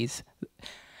 90s.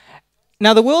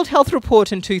 Now, the World Health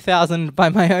Report in 2000 by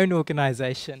my own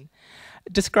organization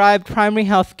described primary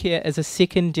health care as a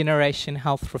second-generation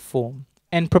health reform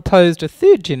and proposed a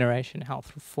third-generation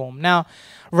health reform. Now,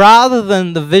 rather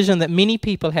than the vision that many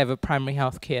people have of primary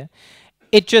health care,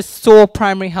 it just saw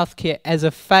primary health care as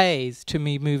a phase to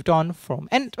be moved on from.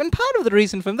 And part of the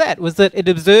reason for that was that it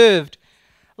observed,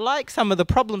 like some of the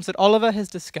problems that Oliver has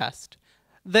discussed,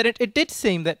 that it did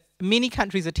seem that many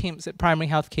countries' attempts at primary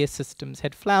healthcare systems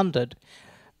had floundered.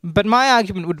 But my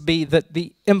argument would be that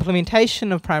the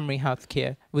implementation of primary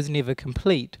healthcare was never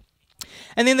complete.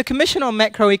 And then the Commission on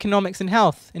Macroeconomics and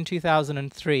Health in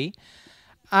 2003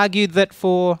 argued that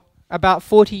for about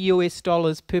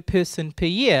 $40 per person per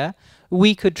year,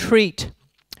 we could treat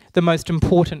the most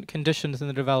important conditions in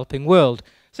the developing world.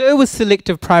 So it was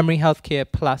selective primary healthcare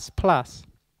plus plus.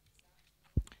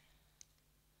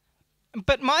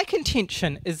 But my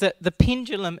contention is that the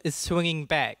pendulum is swinging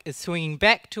back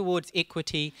towards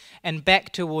equity and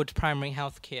back towards primary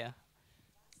health care.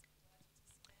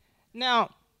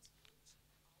 Now,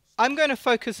 I'm going to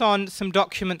focus on some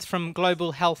documents from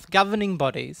global health governing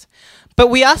bodies, but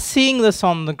we are seeing this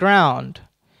on the ground.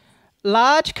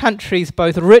 Large countries,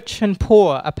 both rich and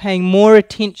poor, are paying more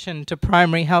attention to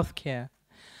primary health care.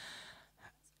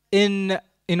 In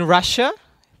India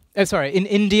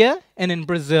and in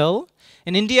Brazil.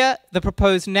 In India, the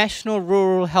proposed National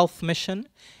Rural Health Mission.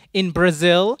 In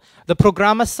Brazil, the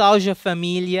Programa Saúde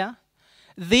Família.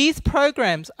 These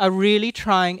programs are really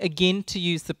trying again to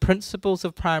use the principles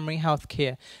of primary health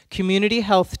care, community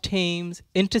health teams,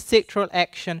 intersectoral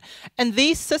action, and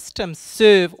these systems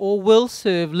serve or will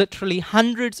serve literally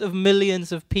hundreds of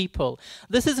millions of people.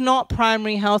 This is not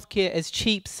primary health care as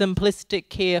cheap, simplistic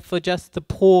care for just the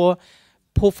poor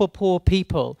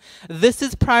people. This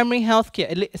is primary health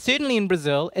care, certainly in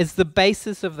Brazil, as the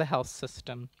basis of the health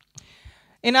system.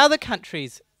 In other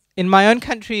countries, in my own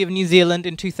country of New Zealand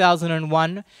in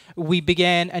 2001, we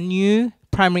began a new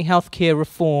primary health care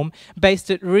reform based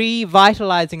at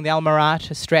revitalizing the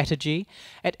Almirata strategy,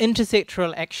 at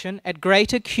intersectoral action, at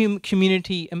greater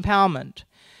community empowerment.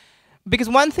 Because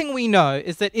one thing we know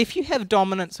is that if you have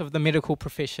dominance of the medical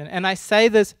profession, and I say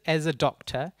this as a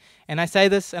doctor, and I say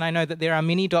this and I know that there are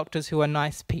many doctors who are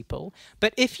nice people,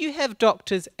 but if you have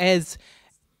doctors as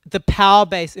the power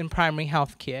base in primary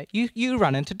health care, you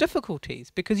run into difficulties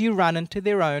because you run into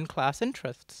their own class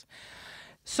interests.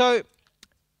 So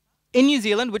in New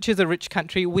Zealand, which is a rich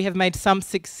country, we have made some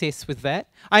success with that.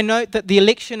 I note that the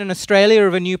election in Australia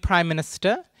of a new Prime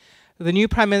Minister, the new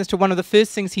Prime Minister, one of the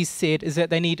first things he said is that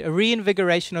they need a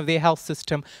reinvigoration of their health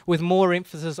system with more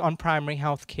emphasis on primary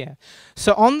health care.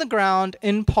 So on the ground,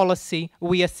 in policy,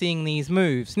 we are seeing these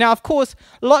moves. Now, of course,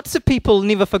 lots of people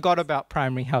never forgot about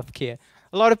primary health care.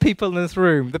 A lot of people in this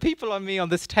room, the people on me on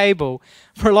this table,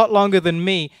 for a lot longer than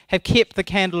me, have kept the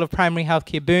candle of primary health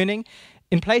care burning.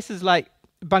 In places like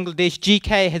Bangladesh,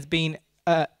 GK has been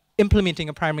implementing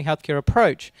a primary health care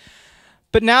approach.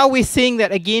 But now we're seeing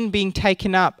that again being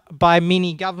taken up by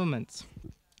many governments.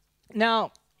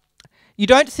 Now, you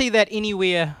don't see that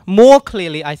anywhere more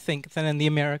clearly, I think, than in the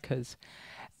Americas.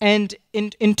 And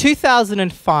in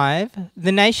 2005,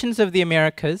 the nations of the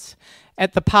Americas,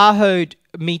 at the PAHO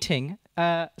meeting,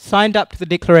 signed up to the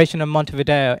Declaration of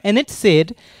Montevideo. And it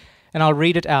said, and I'll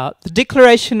read it out, the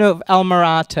Declaration of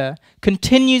Almirata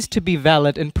continues to be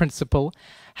valid in principle.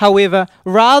 However,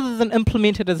 rather than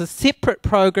implemented as a separate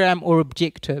program or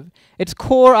objective, its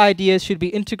core ideas should be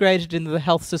integrated into the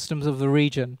health systems of the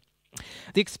region.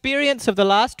 The experience of the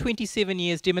last 27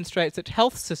 years demonstrates that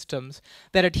health systems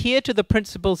that adhere to the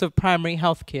principles of primary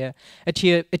health care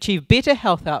achieve better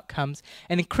health outcomes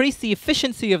and increase the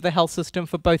efficiency of the health system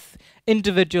for both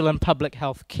individual and public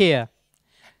health care.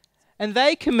 And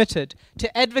they committed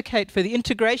to advocate for the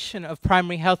integration of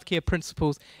primary healthcare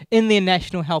principles in their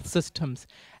national health systems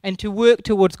and to work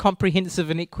towards comprehensive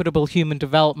and equitable human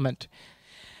development.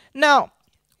 Now,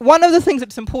 one of the things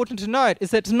that's important to note is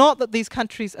that it's not that these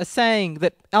countries are saying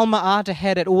that Almirata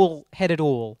had it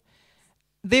all.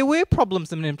 There were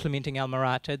problems in implementing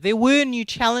Almirata. There were new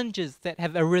challenges that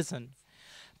have arisen.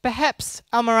 Perhaps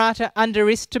Almirata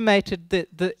underestimated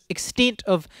the extent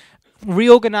of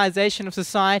reorganization of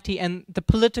society and the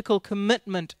political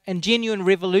commitment and genuine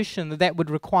revolution that would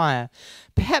require.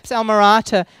 Perhaps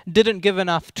Almirata didn't give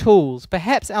enough tools.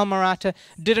 Perhaps Almirata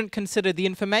didn't consider the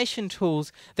information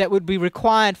tools that would be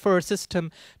required for a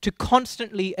system to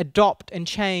constantly adopt and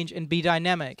change and be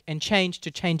dynamic and change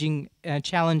to changing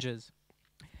challenges.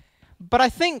 But I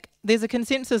think there's a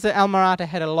consensus that Almirata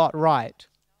had a lot right.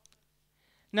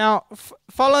 Now,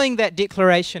 following that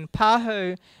declaration,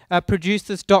 PAHO produced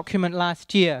this document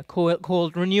last year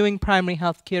called Renewing Primary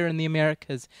Health Care in the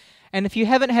Americas. And if you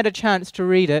haven't had a chance to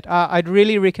read it, I'd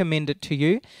really recommend it to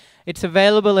you. It's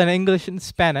available in English and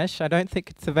Spanish. I don't think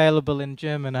it's available in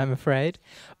German, I'm afraid.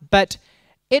 But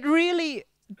it really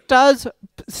does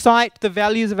cite the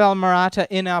values of Almirata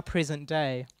in our present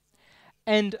day.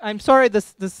 And I'm sorry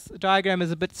this diagram is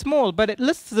a bit small, but it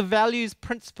lists the values,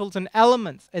 principles, and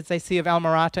elements, as they see, of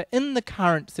Almirata in the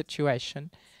current situation.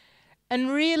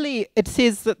 And really, it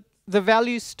says that the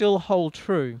values still hold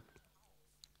true.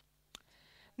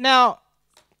 Now,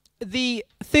 the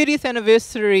 30th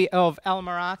anniversary of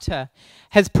Almirata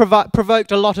has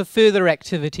provoked a lot of further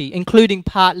activity, including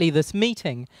partly this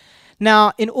meeting.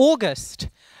 Now, in August,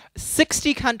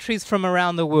 60 countries from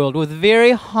around the world with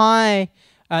very high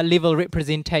level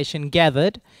representation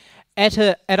gathered at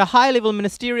a high-level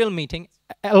ministerial meeting,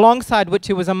 alongside which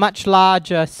it was a much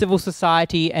larger civil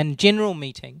society and general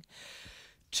meeting,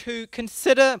 to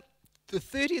consider the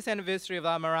 30th anniversary of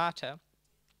Alma-Ata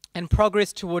and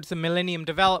progress towards the Millennium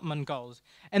Development Goals,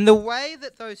 and the way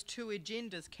that those two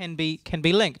agendas can be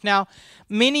linked. Now,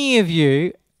 many of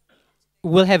you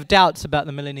will have doubts about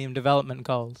the Millennium Development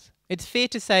Goals. It's fair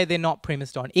to say they're not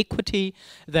premised on equity,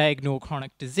 they ignore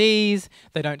chronic disease,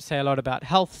 they don't say a lot about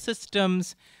health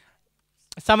systems.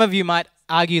 Some of you might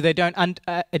argue they don't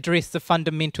address the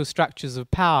fundamental structures of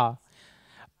power.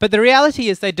 But the reality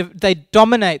is they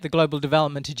dominate the global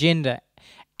development agenda,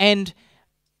 and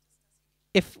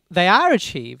if they are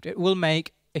achieved, it will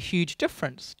make a huge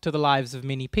difference to the lives of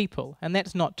many people, and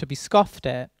that's not to be scoffed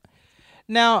at.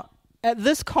 Now, at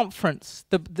this conference,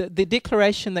 the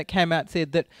declaration that came out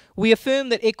said that we affirm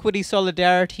that equity,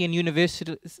 solidarity, and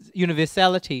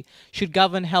universality should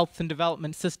govern health and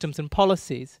development systems and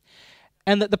policies,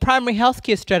 and that the primary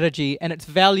healthcare strategy and its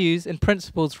values and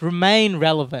principles remain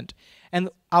relevant and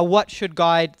are what should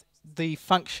guide the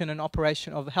function and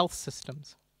operation of health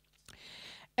systems.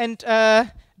 And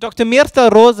Dr. Mirta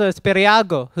Rosa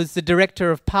Speriago, who's the director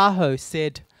of PAHO,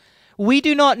 said, "We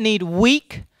do not need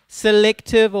weak,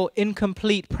 selective or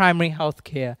incomplete primary health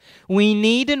care. We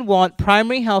need and want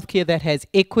primary health care that has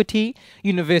equity,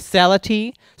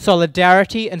 universality,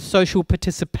 solidarity and social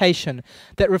participation,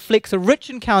 that reflects a rich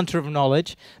encounter of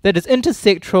knowledge, that is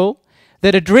intersectoral,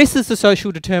 that addresses the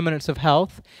social determinants of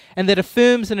health, and that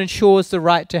affirms and ensures the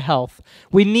right to health.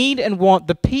 We need and want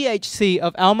the PHC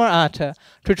of Alma-Ata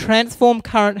to transform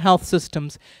current health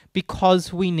systems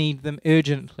because we need them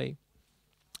urgently."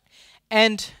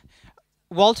 And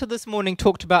Walter this morning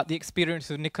talked about the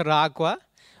experience of Nicaragua,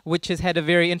 which has had a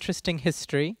very interesting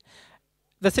history.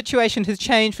 The situation has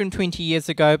changed from 20 years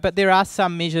ago, but there are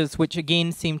some measures which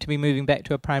again seem to be moving back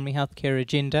to a primary healthcare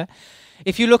agenda.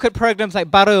 If you look at programs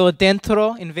like Barrio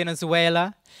Dentro in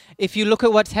Venezuela, if you look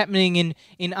at what's happening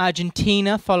in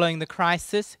Argentina following the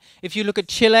crisis, if you look at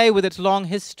Chile with its long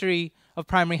history of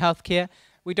primary healthcare,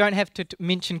 we don't have to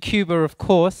mention Cuba, of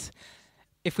course.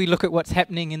 If we look at what's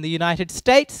happening in the United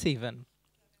States even,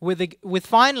 with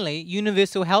finally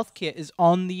universal healthcare is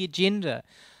on the agenda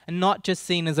and not just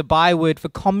seen as a byword for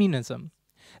communism.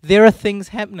 There are things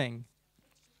happening.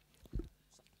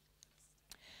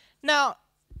 Now,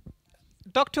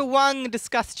 Dr. Wang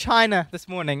discussed China this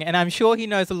morning, and I'm sure he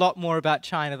knows a lot more about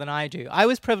China than I do. I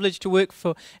was privileged to work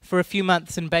for a few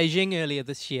months in Beijing earlier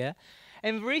this year,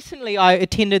 and recently I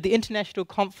attended the International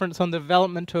Conference on the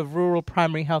Development of Rural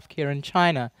Primary Healthcare in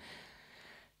China.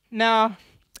 Now,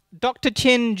 Dr.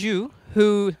 Chen Zhu,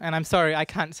 who, and I'm sorry, I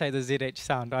can't say the ZH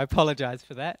sound, I apologize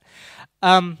for that,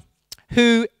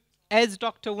 who, as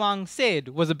Dr. Wang said,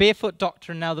 was a barefoot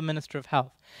doctor and now the Minister of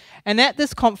Health. And at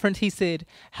this conference he said,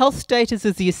 health status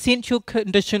is the essential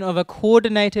condition of a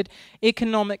coordinated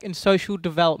economic and social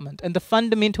development and the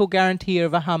fundamental guarantee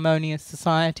of a harmonious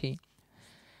society.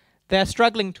 They are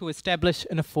struggling to establish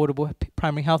an affordable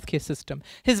primary healthcare system.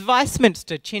 His Vice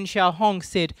Minister, Chen Xiaohong,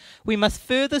 said, "We must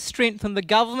further strengthen the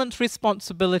government's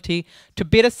responsibility to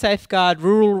better safeguard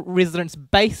rural residents'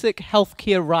 basic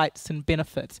healthcare rights and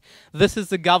benefits. This is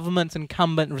the government's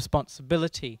incumbent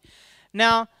responsibility."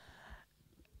 Now,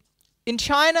 in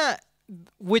China,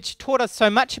 which taught us so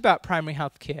much about primary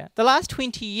healthcare, the last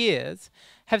 20 years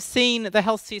have seen the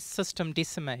health system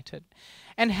decimated.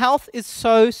 And health is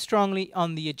so strongly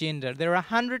on the agenda. There are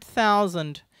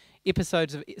 100,000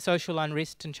 episodes of social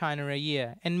unrest in China a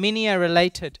year, and many are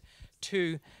related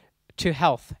to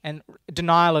health and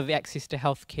denial of access to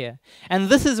health care. And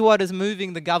this is what is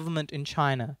moving the government in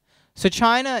China. So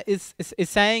China is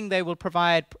saying they will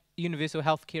provide universal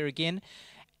health care again.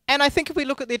 And I think if we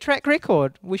look at their track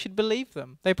record, we should believe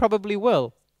them. They probably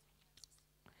will.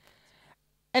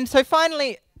 And so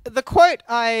finally, the quote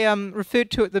I referred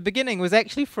to at the beginning was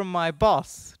actually from my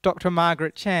boss, Dr.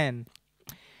 Margaret Chan.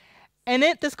 And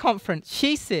at this conference,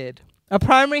 she said, "A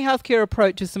primary healthcare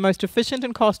approach is the most efficient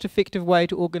and cost-effective way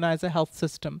to organize a health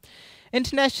system.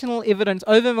 International evidence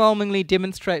overwhelmingly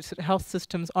demonstrates that health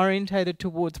systems orientated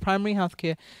towards primary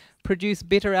healthcare produce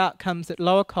better outcomes at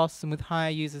lower costs and with higher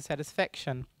user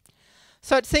satisfaction."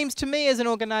 So it seems to me as an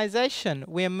organization,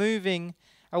 we're moving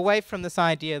away from this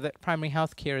idea that primary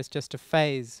health care is just a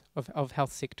phase of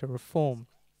health sector reform.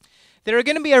 There are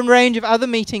going to be a range of other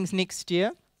meetings next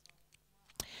year,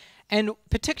 and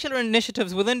particular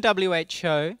initiatives within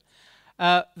WHO.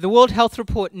 The World Health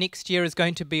Report next year is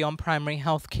going to be on primary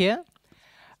health care,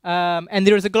 and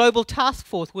there is a global task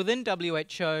force within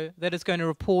WHO that is going to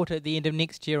report at the end of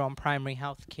next year on primary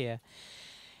health care.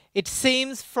 It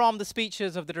seems from the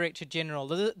speeches of the Director General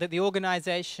that the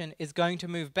organization is going to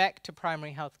move back to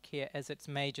primary health care as its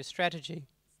major strategy.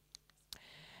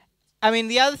 I mean,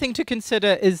 the other thing to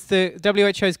consider is the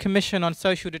WHO's Commission on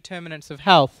Social Determinants of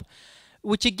Health,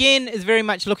 which again is very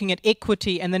much looking at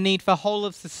equity and the need for whole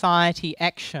of society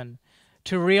action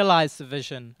to realize the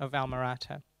vision of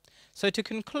Alma-Ata. So to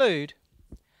conclude,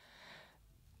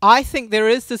 I think there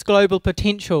is this global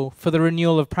potential for the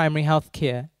renewal of primary health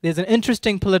care. There's an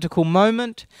interesting political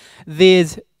moment.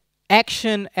 There's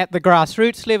action at the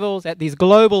grassroots levels, at these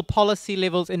global policy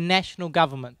levels in national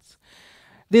governments.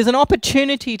 There's an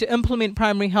opportunity to implement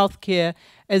primary health care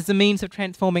as the means of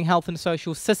transforming health and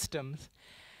social systems.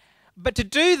 But to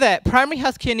do that, primary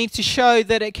health care needs to show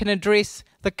that it can address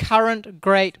the current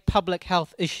great public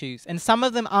health issues, and some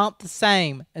of them aren't the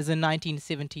same as in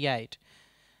 1978.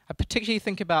 I particularly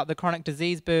think about the chronic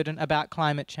disease burden, about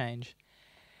climate change.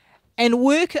 And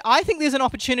I think there's an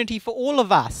opportunity for all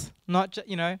of us, not just,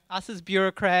 us as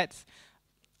bureaucrats,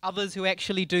 others who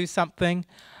actually do something,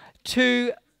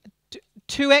 to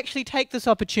actually take this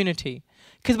opportunity.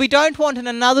 Because we don't want in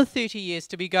another 30 years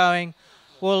to be going,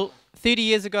 well, 30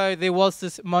 years ago there was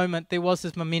this moment, there was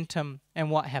this momentum, and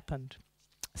what happened?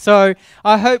 So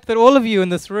I hope that all of you in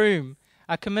this room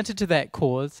are committed to that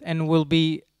cause and will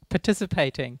be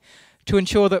participating to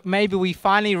ensure that maybe we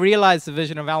finally realize the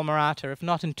vision of Alma-Ata, if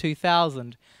not in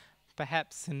 2000,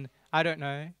 perhaps in, I don't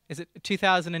know, is it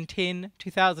 2010,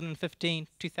 2015,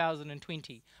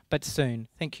 2020, but soon.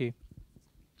 Thank you.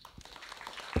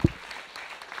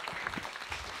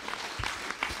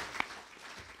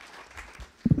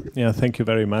 Yeah, thank you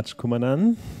very much,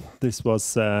 Kumanan. This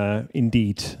was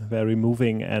indeed very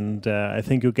moving, and I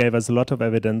think you gave us a lot of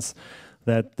evidence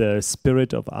that the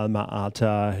spirit of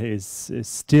Alma-Ata is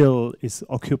still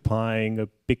occupying a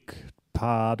big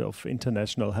part of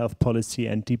international health policy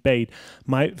and debate.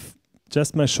 My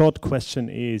short question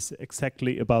is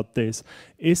exactly about this.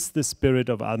 Is the spirit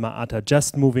of Alma-Ata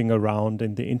just moving around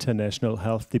in the international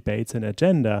health debates and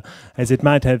agenda, as it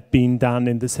might have been done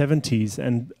in the 70s?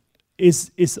 And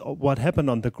is what happened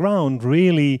on the ground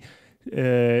really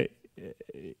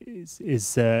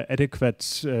is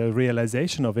adequate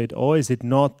realization of it, or is it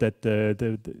not that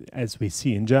as we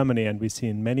see in Germany and we see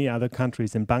in many other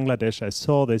countries, in Bangladesh I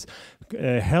saw this,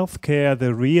 healthcare,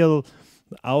 the real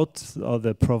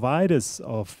the providers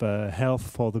of health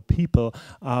for the people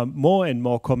are more and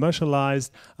more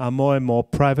commercialized, are more and more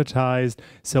privatized,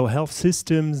 so health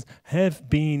systems have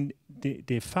been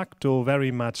de facto very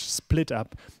much split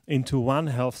up into one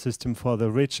health system for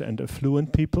the rich and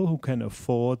affluent people who can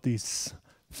afford this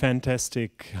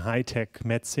fantastic high-tech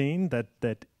medicine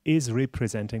that is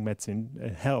representing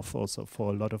medicine, health also for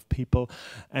a lot of people.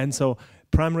 And so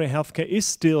primary healthcare is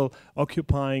still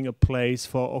occupying a place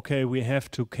for, okay, we have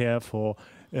to care for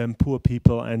poor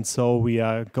people, and so we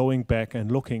are going back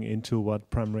and looking into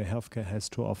what primary healthcare has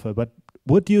to offer. But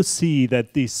would you see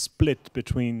that this split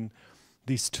between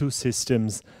these two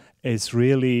systems is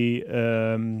really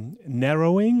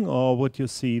narrowing, or would you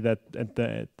see that at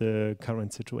the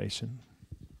current situation?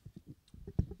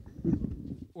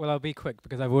 Well, I'll be quick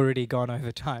because I've already gone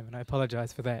over time, and I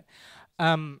apologize for that.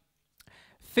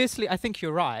 Firstly, I think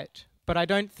you're right, but I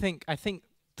think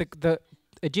the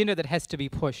agenda that has to be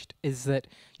pushed is that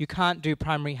you can't do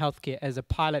primary healthcare as a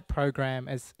pilot program,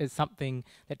 as something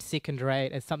that's second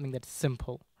rate, as something that's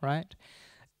simple, right?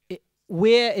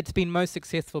 Where it's been most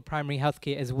successful, primary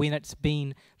healthcare, is when it's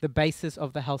been the basis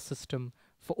of the health system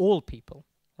for all people,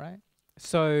 right?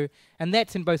 So, and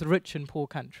that's in both rich and poor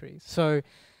countries. So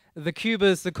the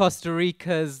Cubas, the Costa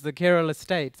Ricas, the Kerala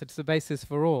states, it's the basis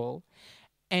for all.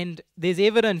 And there's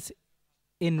evidence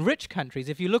in rich countries,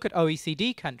 if you look at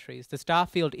OECD countries, the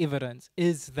Starfield evidence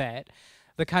is that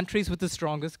the countries with the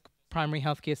strongest primary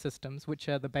healthcare systems, which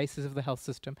are the basis of the health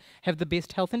system, have the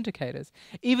best health indicators.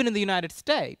 Even in the United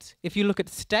States, if you look at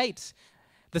states,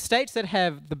 the states that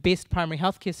have the best primary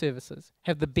healthcare services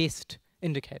have the best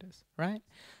indicators, right?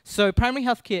 So primary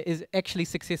healthcare is actually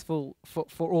successful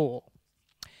for all.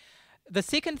 The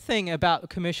second thing about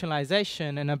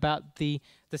commercialization and about the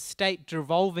state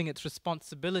devolving its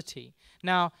responsibility.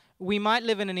 Now, we might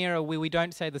live in an era where we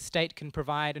don't say the state can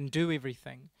provide and do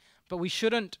everything, but we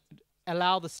shouldn't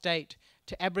allow the state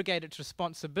to abrogate its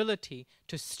responsibility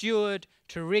to steward,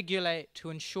 to regulate, to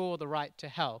ensure the right to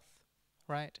health,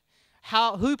 right?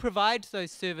 Who provides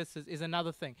those services is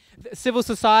another thing. Civil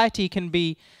society can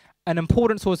be an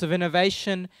important source of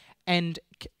innovation and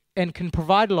can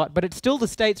provide a lot, but it's still the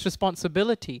state's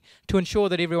responsibility to ensure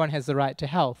that everyone has the right to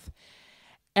health.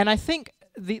 And I think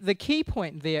the key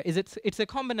point there is it's a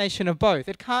combination of both.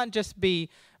 It can't just be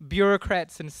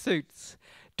bureaucrats in suits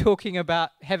talking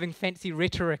about having fancy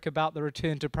rhetoric about the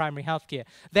return to primary healthcare.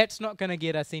 That's not going to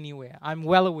get us anywhere. I'm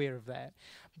well aware of that.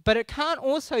 But it can't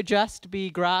also just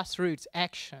be grassroots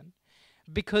action.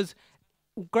 because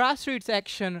grassroots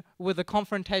action with a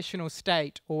confrontational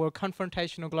state or a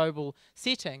confrontational global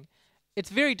setting, it's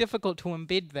very difficult to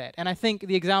embed that. And I think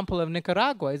the example of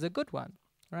Nicaragua is a good one,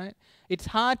 right? It's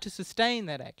hard to sustain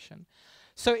that action.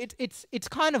 So it's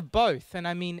kind of both. And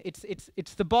I mean, it's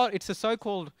the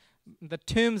so-called, the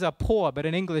terms are poor, but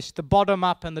in English, the bottom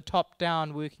up and the top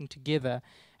down working together.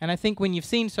 And I think when you've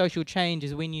seen social change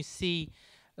is when you see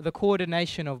the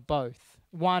coordination of both,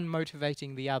 one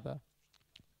motivating the other.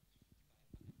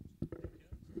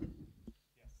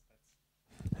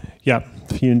 Ja,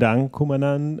 vielen Dank,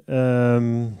 Kumanan.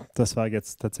 Das war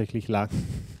jetzt tatsächlich lang.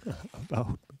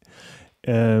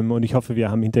 Und ich hoffe,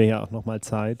 wir haben hinterher auch nochmal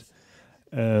Zeit,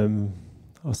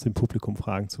 aus dem Publikum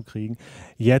Fragen zu kriegen.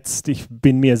 Jetzt, ich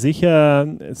bin mir sicher,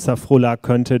 Zafrullah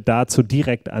könnte dazu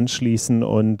direkt anschließen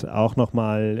und auch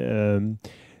nochmal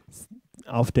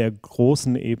auf der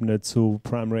großen Ebene zu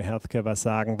Primary Healthcare was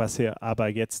sagen, was er aber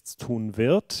jetzt tun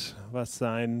wird, was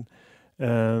sein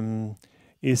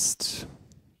ist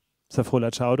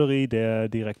Zafrullah Chowdhury, der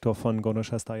Direktor von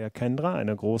Gonoshasthaya Kendra,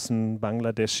 einer großen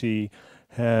Bangladeshi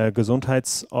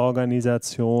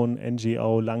Gesundheitsorganisation,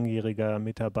 NGO, langjähriger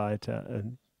Mitarbeiter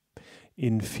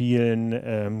in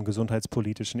vielen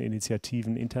gesundheitspolitischen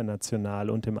Initiativen international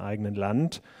und im eigenen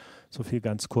Land. So viel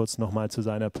ganz kurz nochmal zu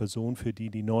seiner Person für die,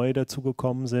 die neu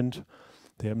dazugekommen sind,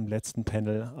 der im letzten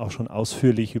Panel auch schon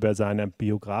ausführlich über seine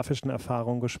biografischen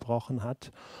Erfahrungen gesprochen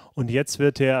hat. Und jetzt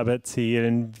wird er aber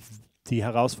erzählen, die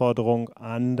Herausforderung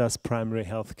an das Primary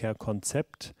Healthcare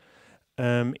Konzept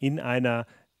in einer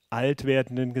alt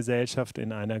werdenden Gesellschaft,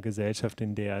 in einer Gesellschaft,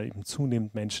 in der eben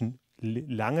zunehmend Menschen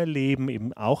lange leben,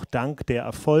 eben auch dank der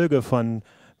Erfolge von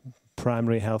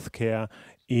Primary Healthcare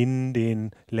in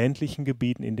den ländlichen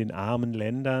Gebieten, in den armen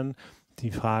Ländern.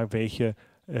 Die Frage,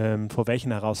 vor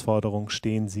welchen Herausforderungen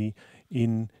stehen Sie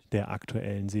in der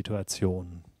aktuellen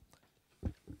Situation?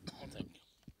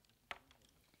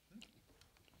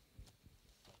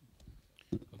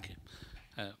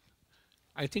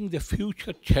 I think the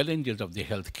future challenges of the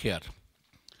healthcare,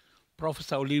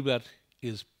 Professor Oliver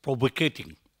is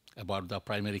provocating about the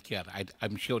primary care.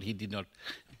 I'm sure he did not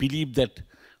believe that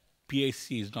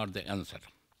PHC is not the answer.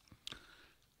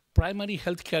 Primary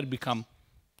healthcare become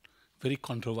very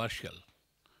controversial.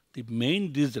 The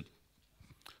main reason,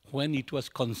 when it was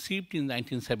conceived in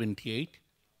 1978,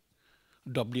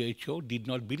 WHO did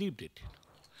not believe it.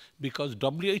 Because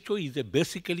WHO is a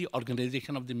basically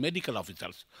organization of the medical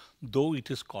officers, though it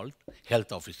is called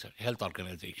health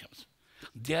organizations.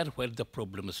 There where the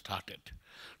problem started.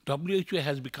 WHO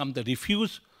has become the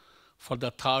refuge for the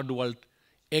third world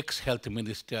ex-health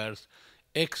ministers,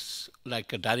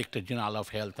 like a director general of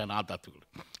health and other things.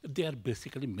 They are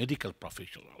basically medical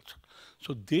professionals.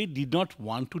 So they did not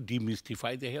want to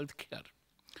demystify the healthcare.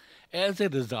 As a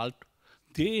result,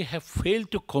 they have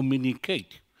failed to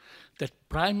communicate that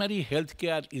primary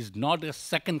healthcare is not a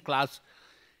second-class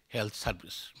health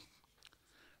service.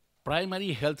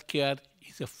 Primary healthcare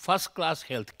is a first-class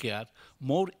healthcare,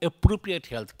 more appropriate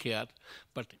healthcare,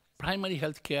 but primary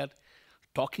healthcare,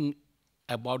 talking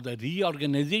about the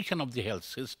reorganization of the health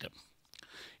system,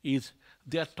 is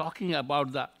they are talking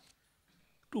about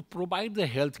to provide the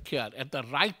healthcare at the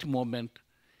right moment,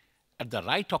 at the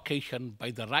right occasion, by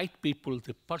the right people,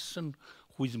 the person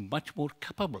who is much more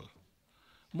capable.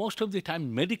 Most of the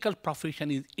time, medical profession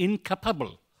is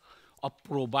incapable of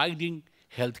providing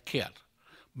health care.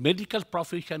 Medical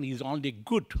profession is only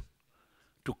good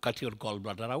to cut your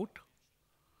gallbladder out,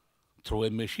 throw a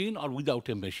machine or without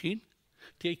a machine,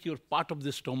 take your part of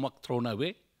the stomach thrown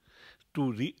away,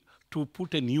 to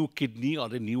put a new kidney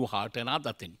or a new heart and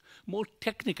other thing. More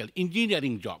technical,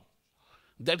 engineering job.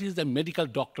 That is the medical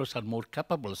doctors are more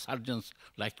capable, surgeons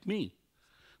like me.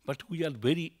 But we are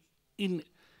very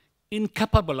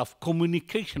incapable of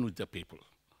communication with the people.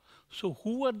 So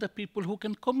who are the people who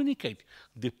can communicate?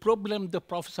 The problem the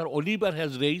Professor Oliver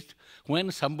has raised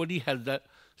when somebody has the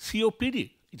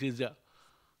COPD, it is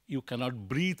you cannot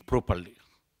breathe properly.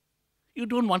 You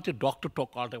don't want a doctor to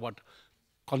talk about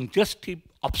congestive,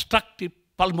 obstructive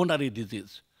pulmonary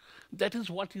disease. That is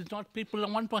what is not people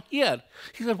want to hear.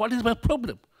 He said, what is my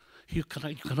problem? You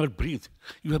cannot breathe.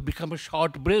 You have become a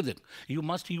short breathing. You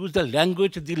must use the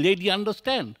language the lady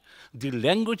understands. The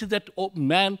language that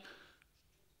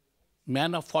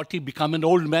man of 40 become an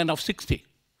old man of 60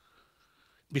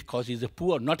 because he's a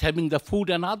poor, not having the food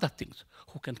and other things,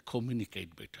 who can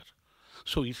communicate better.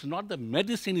 So it's not the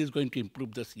medicine is going to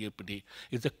improve the COPD,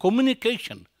 it's the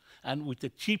communication and with the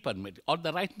cheaper medicine or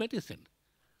the right medicine.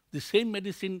 The same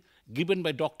medicine given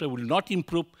by doctor will not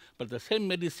improve, but the same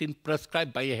medicine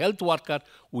prescribed by a health worker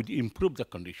would improve the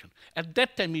condition. At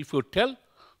that time, if you tell,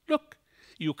 look,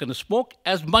 You can smoke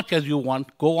as much as you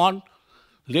want. Go on.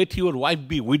 Let your wife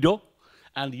be widow,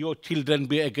 and your children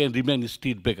be again remain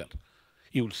street beggar.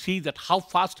 You will see that how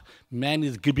fast man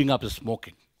is giving up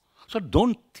smoking. So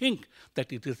don't think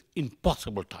that it is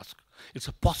impossible task. It's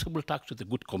a possible task with the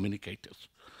good communicators.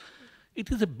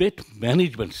 It is a better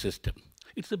management system.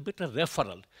 It's a better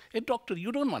referral. A doctor,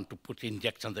 you don't want to put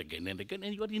injections again and again,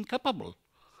 and you are incapable.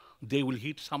 They will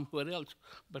hit somewhere else.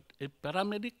 But a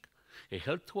paramedic, a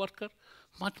health worker,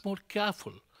 much more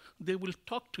careful. They will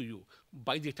talk to you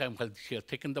by the time she has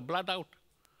taken the blood out.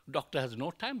 Doctor has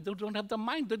no time. They don't have the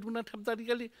mind. They do not have the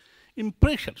really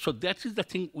impression. So that is the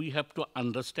thing we have to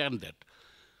understand that.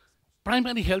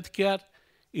 Primary health care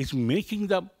is making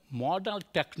the modern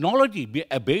technology be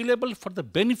available for the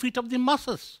benefit of the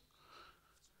masses.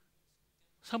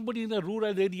 Somebody in a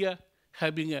rural area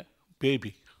having a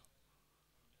baby.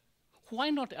 Why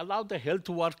not allow the health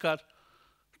worker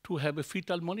to have a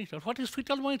fetal monitor? What is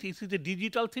fetal monitor? Is it a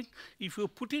digital thing? If you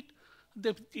put it,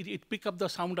 it picks up the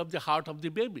sound of the heart of the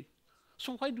baby.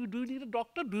 So why do you need a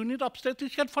doctor? Do you need an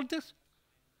obstetrician for this?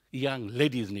 Young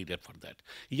lady is needed for that.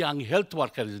 Young health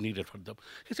worker is needed for them.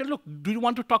 He said, look, do you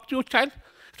want to talk to your child?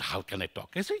 How can I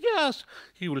talk? I said, yes,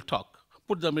 he will talk.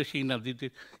 Put the machine,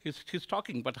 he's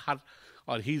talking, but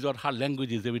his or her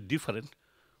language is a bit different.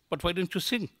 But why don't you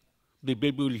sing? The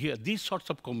baby will hear. These sorts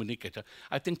of communication.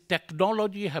 I think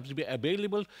technology has to be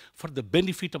available for the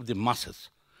benefit of the masses.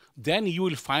 Then you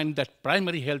will find that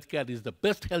primary health care is the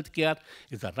best health care,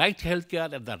 is the right health care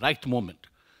at the right moment.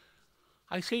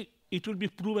 I say it will be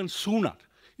proven sooner.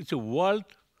 It's a world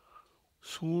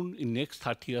soon, in next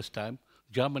 30 years' time,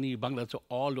 Germany, Bangladesh,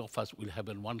 all of us will have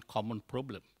one common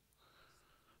problem.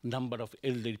 Number of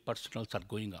elderly personnels are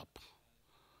going up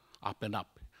and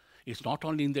up. It's not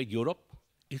only in the Europe,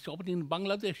 it's often in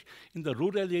Bangladesh. In the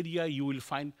rural area, you will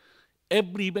find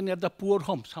even at the poor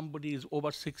home, somebody is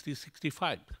over 60,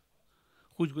 65.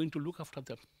 Who's going to look after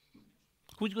them?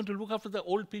 Who's going to look after the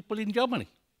old people in Germany?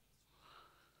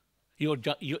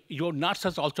 Your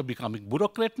nurses are also becoming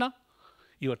bureaucrat now.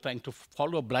 You are trying to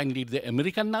follow blindly the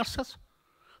American nurses.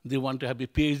 They want to have a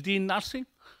PhD in nursing.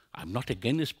 I'm not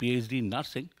against PhD in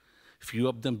nursing. Few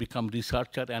of them become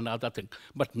researcher and other things.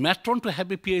 But matron to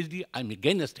have a PhD, I'm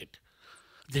against it.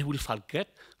 They will forget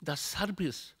the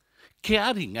service,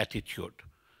 caring attitude.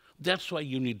 That's why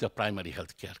you need the primary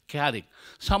health care, caring.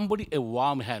 Somebody, a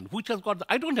warm hand, which has got,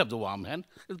 I don't have the warm hand.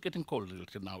 It's getting cold a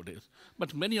little nowadays.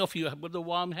 But many of you have got the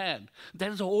warm hand.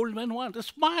 That is an old man want, a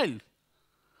smile.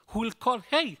 Who will call,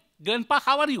 hey, grandpa,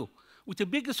 how are you? With a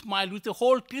big smile, with the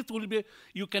whole teeth will be,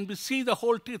 you can see the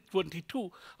whole teeth,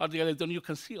 22, or the other, then you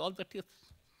can see all the teeth.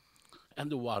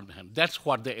 And the warm hand, that's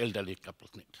what the elderly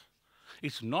couples need.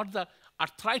 It's not the,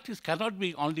 arthritis cannot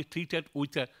be only treated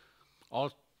with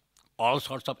all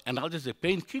sorts of analgesics, a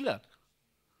painkiller.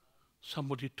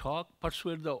 Somebody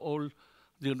persuade the old,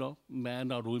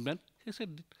 man or woman. He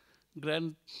said,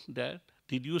 Granddad,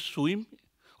 did you swim?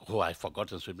 Oh, I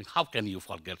forgot swimming. How can you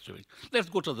forget swimming? Let's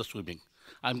go to the swimming.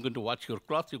 I'm going to wash your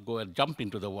clothes. You go and jump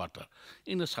into the water.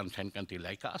 In a sunshine country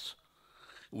like us,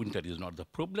 winter is not the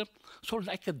problem. So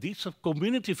like this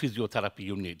community physiotherapy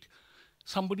you need.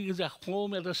 Somebody is at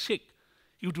home and is sick.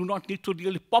 You do not need to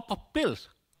really pop up pills.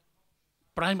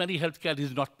 Primary health care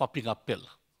is not popping up pill.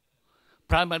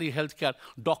 Primary health care,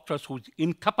 doctors who are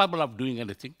incapable of doing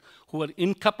anything, who are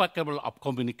incapable of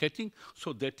communicating,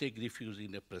 so they take refuge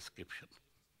in a prescription.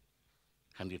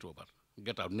 Hand it over.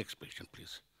 Get our next patient,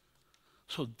 please.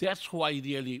 So that's why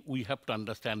really we have to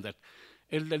understand that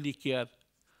elderly care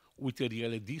with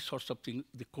really these sorts of things,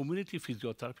 the community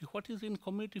physiotherapy, what is in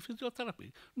community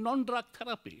physiotherapy? Non-drug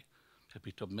therapy. A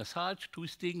bit of massage,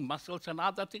 twisting, muscles and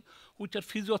other things, which are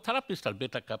physiotherapists are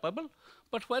better capable.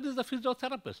 But where is the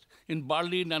physiotherapist? In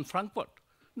Berlin and Frankfurt.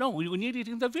 No, we need it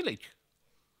in the village.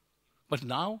 But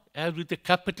now, as with the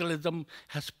capitalism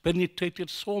has penetrated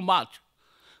so much,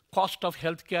 cost of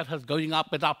healthcare has going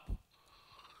up and up.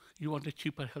 You want a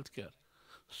cheaper healthcare.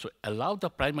 So allow the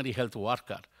primary health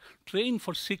worker, train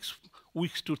for 6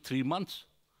 weeks to 3 months,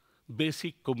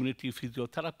 basic community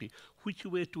physiotherapy. Which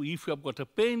way to, if you have got a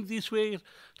pain this way,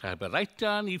 have a right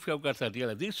turn. If you have got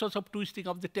a this sort of twisting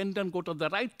of the tendon, go to the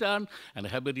right turn and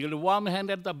have a really warm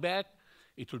hand at the back.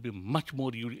 It will be much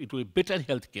more, it will be better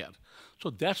health care.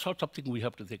 So that sort of thing we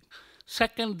have to think.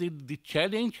 Second, the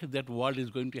challenge that world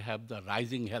is going to have the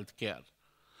rising health care.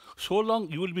 So long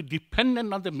you will be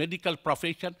dependent on the medical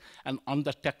profession and on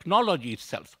the technology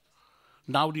itself.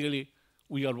 Now really,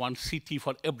 we are one CT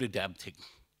for every damn thing.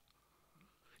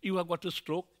 You have got a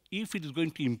stroke. If it is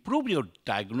going to improve your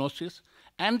diagnosis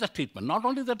and the treatment, not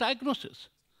only the diagnosis,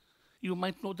 You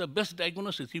might know the best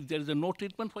diagnosis. If there is no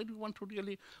treatment, why do you want to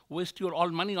really waste your all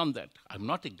money on that? I'm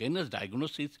not against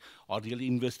diagnosis or really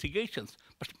investigations,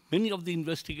 but many of the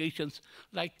investigations,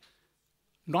 like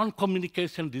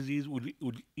non-communication disease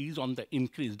would ease on the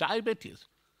increase. Diabetes.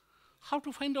 How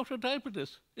to find out your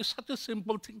diabetes? It's such a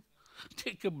simple thing.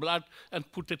 Take a blood and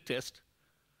put a test.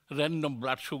 Random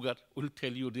blood sugar will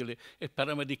tell you really, a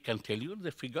paramedic can tell you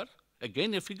the figure.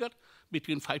 Again, a figure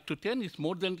between 5 to 10 is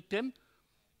more than 10.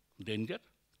 Danger,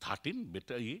 13,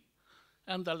 better,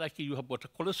 and like you have got a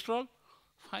cholesterol,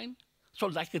 fine. So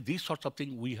like these sorts of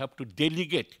things we have to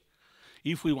delegate.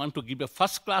 If we want to give a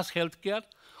first-class health care,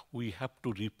 we have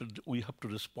to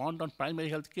respond on primary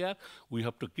health care. We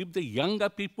have to give the younger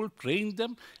people, train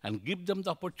them, and give them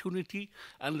the opportunity.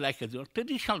 And like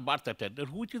traditional birth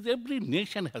attendant, which is every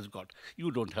nation has got. You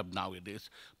don't have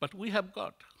nowadays, but we have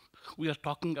got. We are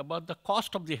talking about the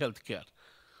cost of the health care.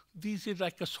 This is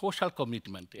like a social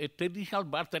commitment. A traditional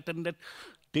birth attendant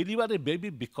delivers a baby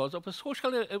because of a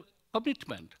social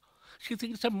commitment. She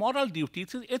thinks it's a moral duty,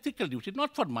 it's an ethical duty,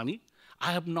 not for money.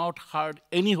 I have not heard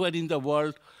anywhere in the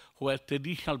world where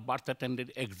traditional birth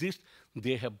attendant exists,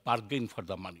 they have bargained for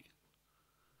the money.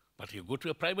 But you go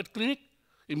to a private clinic,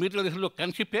 immediately look,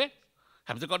 can she pay?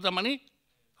 Have they got the money?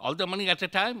 All the money at a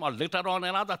time or later on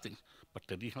and other things. But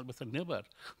traditional birth never.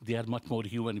 They are much more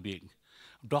human beings.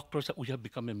 Doctors, we have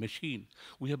become a machine.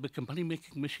 We have become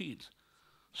money-making machines.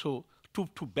 So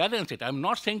to balance it, I'm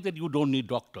not saying that you don't need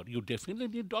doctor. You definitely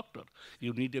need doctor.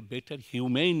 You need a better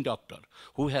humane doctor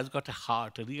who has got a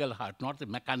heart, a real heart, not a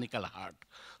mechanical heart.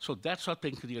 So that's what I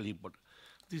think is really important.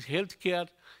 This healthcare,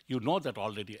 you know that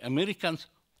already. Americans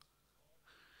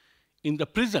in the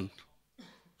prison,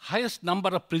 highest number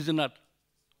of prisoners,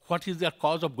 what is their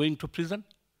cause of going to prison?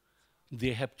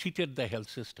 They have cheated the health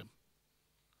system.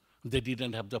 They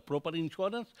didn't have the proper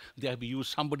insurance. They have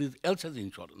used somebody else's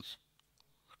insurance.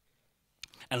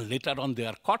 And later on, they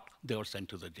are caught. They were sent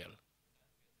to the jail.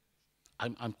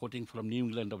 I'm quoting from New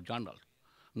England of Journal,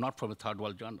 not from a third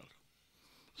world journal.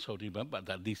 So remember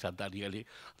that these are the really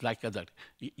like that.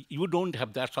 You don't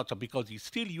have that sort of, because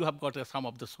still you have got some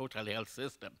of the social health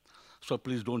system. So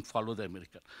please don't follow the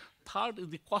American. Third is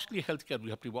the costly healthcare. We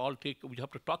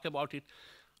have to talk about it.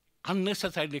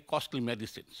 Unnecessarily costly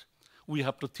medicines. We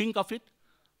have to think of it.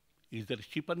 Is there a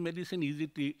cheaper medicine? Is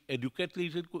it adequately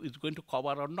is going to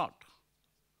cover or not?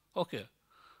 Okay.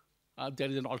 There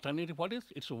is an alternative. What is?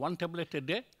 It's 1 tablet a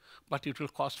day, but it will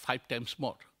cost 5 times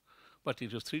more. But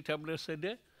it is 3 tablets a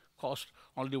day, cost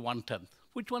only 1/10.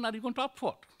 Which one are you going to opt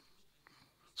for?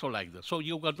 So like that. So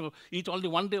you got to eat only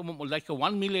 1 day, like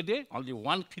 1 meal a day, only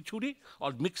 1 khichdi,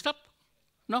 all mixed up?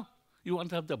 No. You want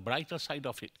to have the brighter side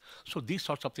of it. So these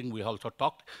sorts of things we also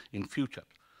talked in future.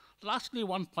 Lastly,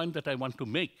 one point that I want to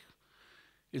make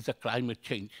is the climate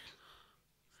change.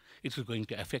 It is going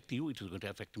to affect you, it is going to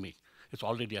affect me. It's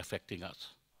already affecting us.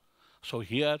 So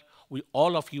here,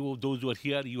 all of you, those who are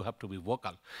here, you have to be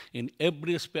vocal. In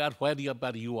every sphere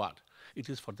wherever you are, it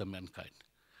is for the mankind.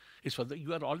 It's for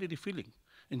you are already feeling.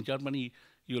 In Germany,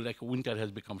 winter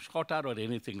has become shorter or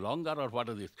anything longer or what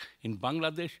is this. In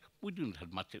Bangladesh, we didn't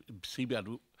have much severe.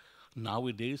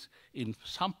 Nowadays, in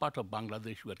some part of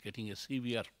Bangladesh, we are getting a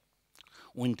severe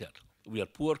winter. We are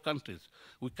poor countries.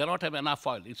 We cannot have enough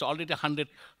oil. It's already $100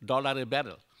 a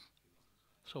barrel.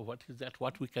 So what is that?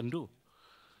 What we can do?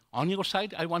 On your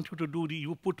side, I want you to do,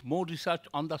 you put more research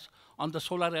on the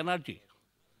solar energy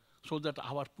so that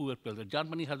our poor people,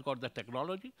 Germany has got the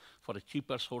technology for a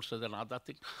cheaper sources and other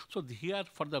things. So here,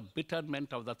 for the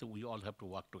betterment of that, we all have to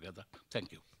work together.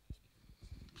 Thank you.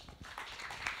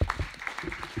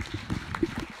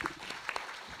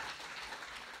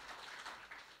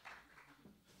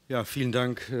 Ja, vielen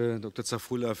Dank, Dr.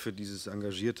 Zafrullah, für dieses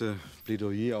engagierte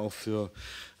Plädoyer, auch für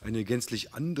eine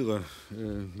gänzlich andere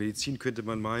Medizin, könnte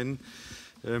man meinen.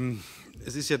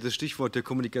 Es ist ja das Stichwort der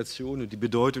Kommunikation und die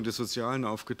Bedeutung des Sozialen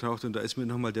aufgetaucht, und da ist mir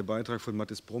nochmal der Beitrag von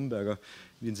Mathis Bromberger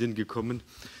in den Sinn gekommen,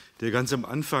 der ganz am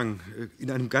Anfang in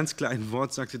einem ganz kleinen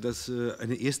Wort sagte, dass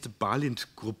eine erste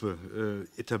Balint-Gruppe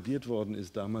etabliert worden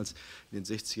ist, damals in den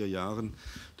 60er Jahren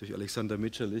durch Alexander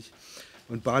Mitscherlich.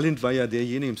 Und Balint war ja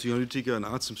derjenige, ein Psychoanalytiker, ein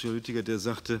Arzt und Psychoanalytiker, der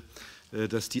sagte,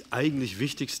 dass die eigentlich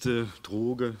wichtigste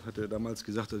Droge, hat er damals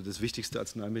gesagt, also das wichtigste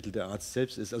Arzneimittel der Arzt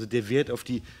selbst ist, also der Wert auf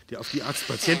die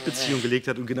Arzt-Patient-Beziehung gelegt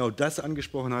hat und genau das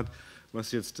angesprochen hat,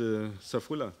 was jetzt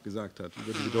Zafrullah gesagt hat,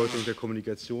 über die Bedeutung der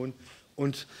Kommunikation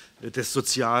und des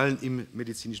Sozialen im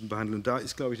medizinischen Behandeln. Und da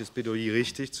ist, glaube ich, das Plädoyer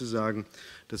richtig, zu sagen,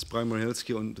 dass Primary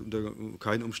Healthcare unter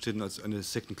keinen Umständen als eine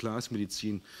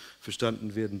Second-Class-Medizin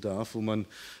verstanden werden darf, wo man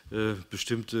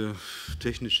bestimmte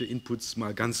technische Inputs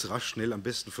mal ganz rasch, schnell, am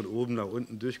besten von oben nach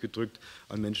unten durchgedrückt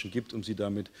an Menschen gibt, um sie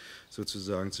damit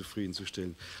sozusagen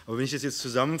zufriedenzustellen. Aber wenn ich das jetzt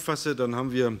zusammenfasse, dann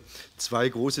haben wir zwei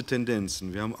große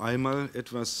Tendenzen. Wir haben einmal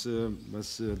etwas,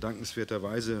 was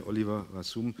dankenswerterweise Oliver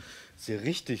Razum sehr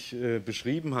richtig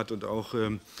beschrieben hat und auch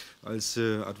als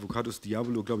Advocatus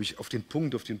Diabolo, glaube ich, auf den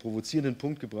provozierenden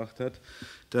Punkt gebracht hat,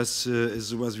 dass es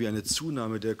so etwas wie eine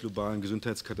Zunahme der globalen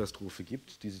Gesundheitskatastrophe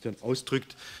gibt, die sich dann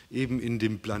ausdrückt eben in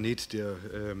dem Planet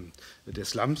der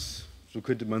Slums, so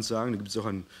könnte man sagen. Da gibt es auch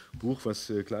ein Buch,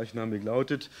 was gleichnamig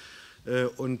lautet,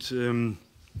 und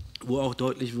wo auch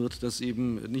deutlich wird, dass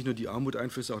eben nicht nur die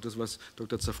Armuteinflüsse, auch das, was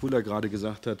Dr. Zafrullah gerade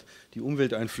gesagt hat, die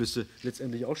Umwelteinflüsse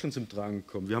letztendlich auch schon zum Tragen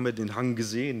kommen. Wir haben ja den Hang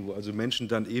gesehen, wo also Menschen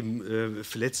dann eben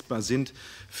verletzbar sind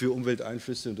für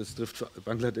Umwelteinflüsse, und das trifft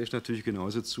Bangladesch natürlich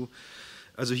genauso zu.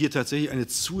 Also hier tatsächlich eine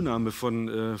Zunahme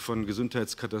von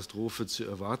Gesundheitskatastrophe zu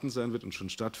erwarten sein wird und schon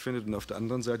stattfindet, und auf der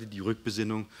anderen Seite die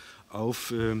Rückbesinnung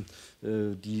auf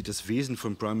das Wesen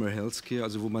von Primary Healthcare,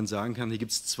 also wo man sagen kann, hier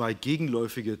gibt es zwei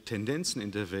gegenläufige Tendenzen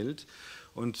in der Welt,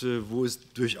 und wo es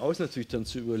durchaus natürlich dann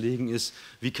zu überlegen ist,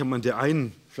 wie kann man der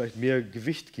einen vielleicht mehr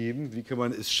Gewicht geben, wie kann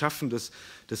man es schaffen, dass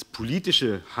das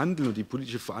politische Handeln und die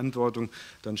politische Verantwortung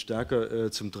dann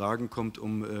stärker zum Tragen kommt,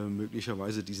 um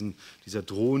möglicherweise dieser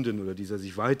drohenden oder dieser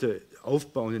sich weiter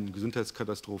aufbauenden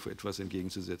Gesundheitskatastrophe etwas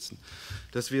entgegenzusetzen.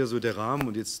 Das wäre so der Rahmen,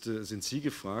 und jetzt sind Sie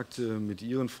gefragt, mit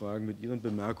Ihren Fragen, mit Ihren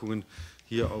Bemerkungen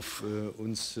hier auf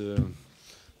uns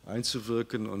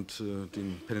einzuwirken und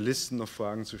den Panelisten noch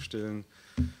Fragen zu stellen.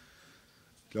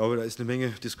 Ich glaube, da ist eine Menge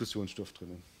Diskussionsstoff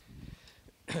drin.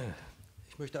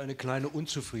 Ich möchte eine kleine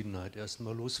Unzufriedenheit erst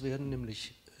mal loswerden,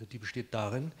 nämlich die besteht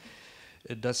darin,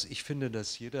 dass ich finde,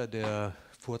 dass jeder der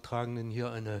Vortragenden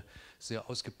hier eine sehr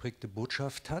ausgeprägte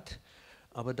Botschaft hat,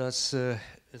 aber dass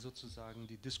sozusagen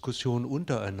die Diskussion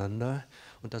untereinander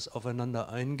und das Aufeinander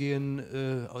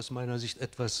eingehen aus meiner Sicht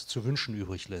etwas zu wünschen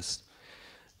übrig lässt.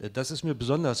 Das ist mir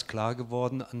besonders klar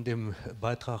geworden an dem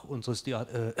Beitrag unseres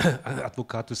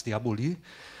Advocatus Diaboli,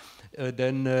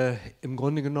 denn im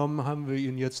Grunde genommen haben wir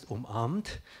ihn jetzt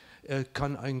umarmt. Er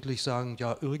kann eigentlich sagen,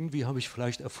 ja, irgendwie habe ich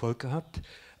vielleicht Erfolg gehabt,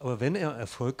 aber wenn er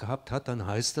Erfolg gehabt hat, dann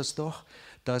heißt das doch,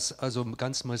 dass also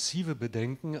ganz massive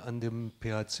Bedenken an dem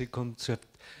PHC-Konzept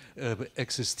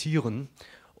existieren,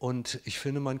 und ich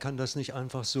finde, man kann das nicht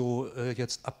einfach so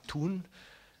jetzt abtun,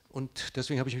 und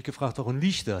deswegen habe ich mich gefragt, woran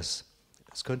liegt das?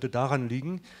 Es könnte daran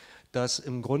liegen, dass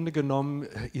im Grunde genommen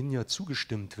Ihnen ja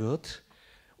zugestimmt wird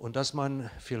und dass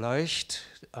man vielleicht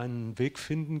einen Weg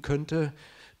finden könnte,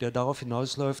 der darauf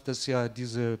hinausläuft, dass ja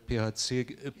diese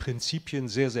PHC-Prinzipien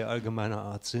sehr, sehr allgemeiner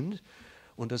Art sind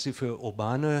und dass sie für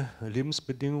urbane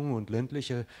Lebensbedingungen und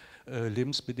ländliche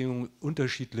Lebensbedingungen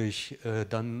unterschiedlich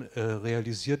dann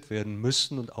realisiert werden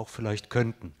müssten und auch vielleicht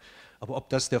könnten. Aber ob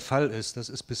das der Fall ist, das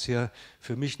ist bisher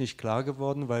für mich nicht klar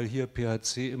geworden, weil hier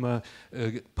PHC immer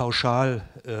pauschal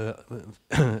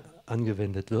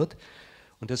angewendet wird.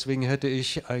 Und deswegen hätte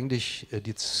ich eigentlich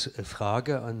die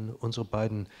Frage an unsere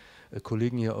beiden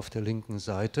Kollegen hier auf der linken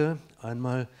Seite.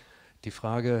 Einmal die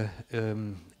Frage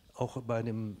auch bei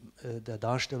der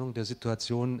Darstellung der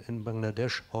Situation in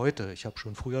Bangladesch heute. Ich habe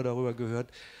schon früher darüber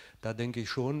gehört, da denke ich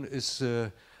schon, ist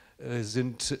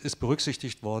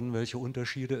berücksichtigt worden, welche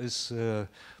Unterschiede es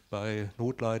bei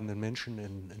notleidenden Menschen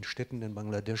in Städten in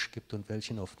Bangladesch gibt und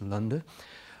welchen auf dem Lande.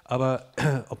 Aber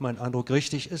ob mein Eindruck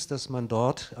richtig ist, dass man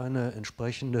dort eine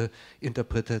entsprechende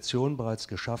Interpretation bereits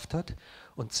geschafft hat.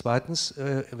 Und zweitens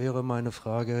wäre meine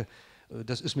Frage,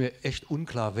 das ist mir echt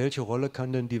unklar, welche Rolle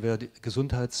kann denn die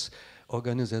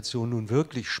Gesundheitsorganisation nun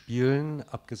wirklich spielen,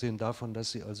 abgesehen davon,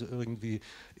 dass sie also irgendwie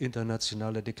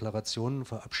internationale Deklarationen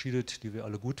verabschiedet, die wir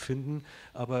alle gut finden,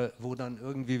 aber wo dann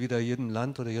irgendwie wieder jedem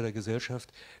Land oder jeder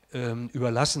Gesellschaft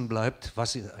überlassen bleibt,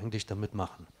 was sie eigentlich damit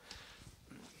machen.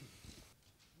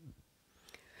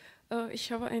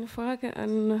 Ich habe eine Frage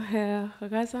an Herrn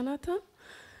Rasanathan,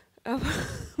 aber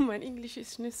mein Englisch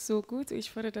ist nicht so gut,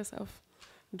 ich werde das auf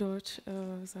Deutsch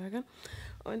sagen.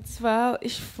 Und zwar,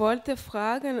 ich wollte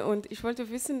fragen und ich wollte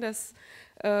wissen, dass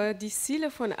die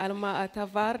Ziele von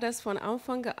Alma-Ata, war das von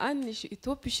Anfang an nicht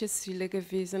utopische Ziele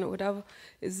gewesen oder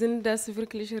sind das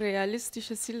wirklich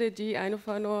realistische Ziele, die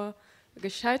einfach nur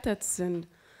gescheitert sind?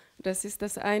 Das ist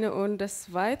das eine. Und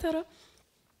das Weitere,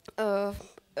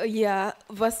 ja,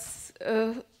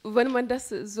 wenn man das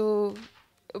so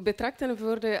betrachten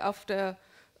würde auf der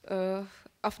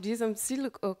auf diesem Ziel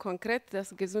konkret,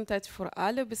 das Gesundheit für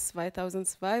alle bis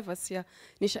 2002, was ja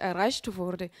nicht erreicht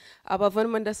wurde. Aber wenn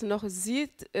man das noch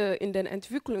sieht in den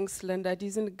Entwicklungsländern,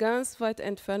 die sind ganz weit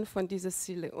entfernt von diesen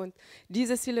Zielen. Und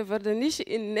diese Ziele werden nicht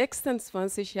in den nächsten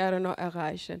 20 Jahren noch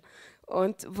erreichen.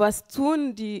 Und was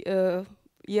tun die,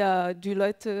 die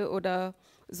Leute oder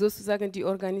sozusagen die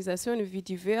Organisationen wie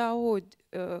die WHO,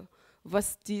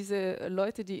 was diese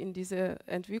Leute, die in diesen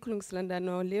Entwicklungsländern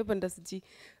noch leben, dass die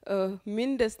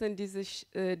mindestens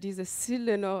diese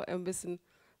Ziele noch ein bisschen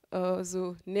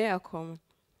so näher kommen.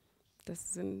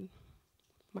 Das sind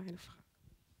meine Fragen.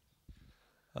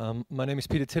 My name is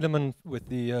Peter Tillemann with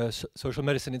the Social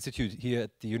Medicine Institute here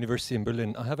at the University in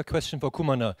Berlin. I have a question for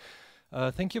Kumanan.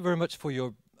 Thank you very much for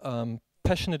your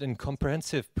passionate and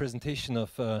comprehensive presentation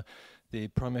of the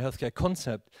primary healthcare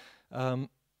concept.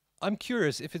 I'm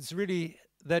curious if it's really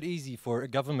that easy for a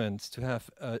government to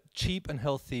have a cheap and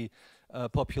healthy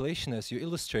population, as you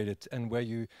illustrated, and where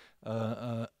you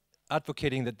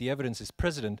advocating that the evidence is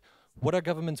present. What are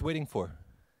governments waiting for?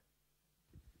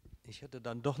 Ich hätte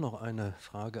dann doch noch eine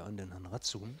Frage an den Herrn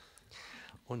Razum,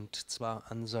 und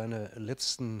zwar an seine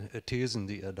letzten Thesen,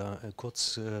 die er da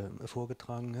kurz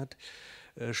vorgetragen hat.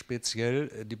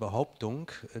 Speziell die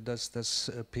Behauptung, dass das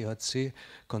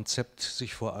PHC-Konzept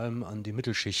sich vor allem an die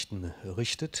Mittelschichten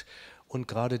richtet und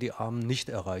gerade die Armen nicht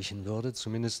erreichen würde,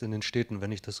 zumindest in den Städten,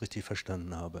 wenn ich das richtig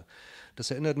verstanden habe. Das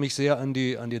erinnert mich sehr an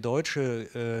die deutsche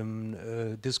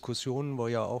Diskussion, wo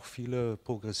ja auch viele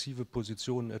progressive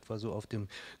Positionen etwa so auf dem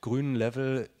grünen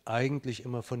Level eigentlich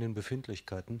immer von den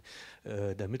Befindlichkeiten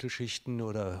der Mittelschichten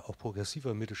oder auch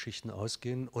progressiver Mittelschichten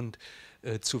ausgehen und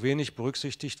zu wenig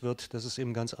berücksichtigt wird, dass es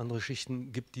eben ganz andere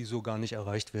Schichten gibt, die so gar nicht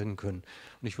erreicht werden können.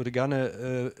 Und ich würde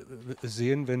gerne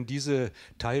sehen, wenn diese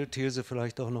Teilthese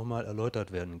vielleicht auch nochmal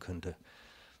erläutert werden könnte.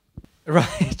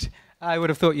 Right. I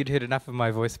would have thought you'd heard enough of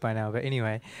my voice by now, but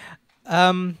anyway.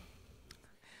 I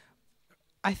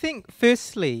think,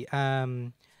 firstly,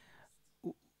 in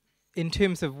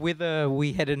terms of whether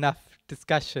we had enough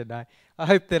discussion, I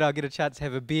hope that I'll get a chance to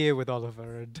have a beer with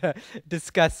Oliver and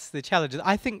discuss the challenges.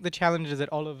 I think the challenges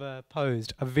that Oliver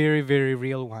posed are very, very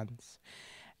real ones.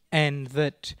 And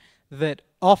that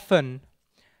often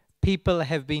people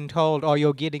have been told, oh,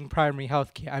 you're getting primary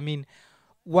health care. I mean,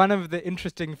 one of the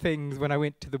interesting things when I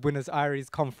went to the Buenos Aires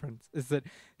conference is that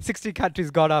 60 countries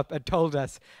got up and told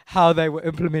us how they were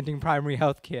implementing primary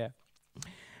health care,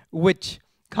 which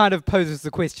kind of poses the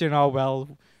question, oh,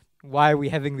 well, why are we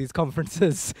having these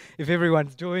conferences if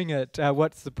everyone's doing it?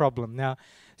 What's the problem? Now,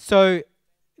 so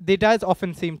there does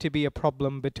often seem to be a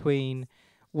problem between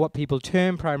what people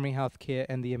term primary health care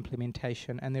and the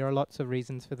implementation, and there are lots of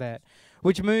reasons for that.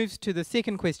 Which moves to the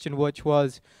second question, which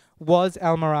was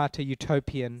Alma-Ata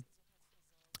utopian?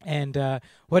 And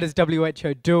what is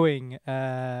WHO doing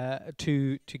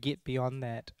to get beyond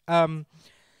that?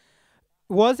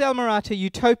 Was Alma-Ata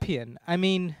utopian? I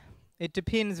mean, it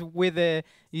depends whether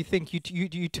you think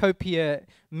utopia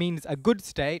means a good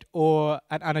state or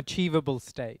an unachievable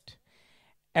state.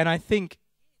 And I think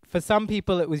for some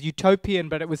people it was utopian,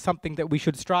 but it was something that we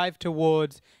should strive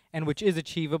towards and which is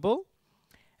achievable.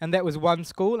 And that was one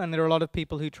school, and there are a lot of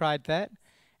people who tried that.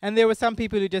 And there were some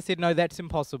people who just said, no, that's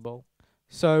impossible.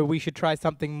 So we should try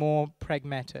something more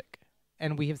pragmatic.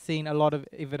 And we have seen a lot of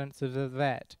evidence of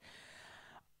that.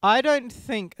 I don't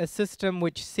think a system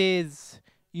which says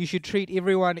you should treat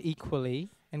everyone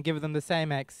equally and give them the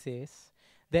same access,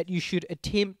 that you should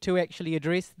attempt to actually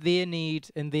address their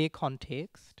needs in their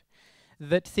context,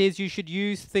 that says you should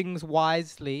use things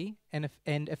wisely and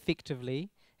effectively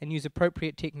and use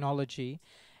appropriate technology,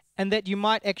 and that you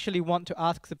might actually want to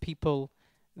ask the people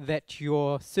that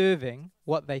you're serving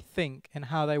what they think and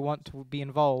how they want to be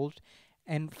involved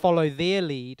and follow their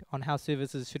lead on how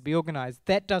services should be organized.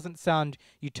 That doesn't sound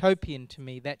utopian to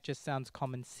me. That just sounds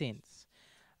common sense.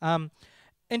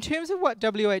 In terms of what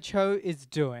WHO is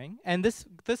doing, and this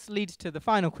leads to the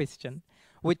final question,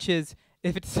 which is,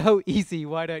 if it's so easy,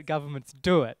 why don't governments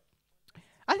do it?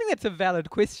 I think that's a valid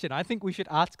question. I think we should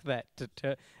ask that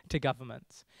to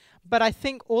governments. But I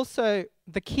think also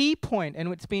the key point,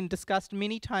 and it's been discussed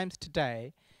many times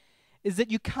today, is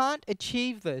that you can't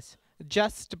achieve this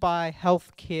just by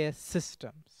healthcare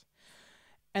systems.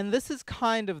 And this is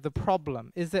kind of the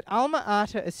problem, is that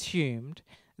Alma-Ata assumed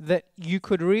that you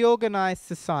could reorganize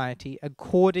society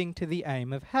according to the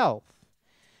aim of health.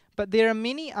 But there are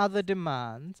many other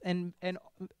demands, and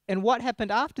what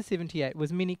happened after 78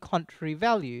 was many contrary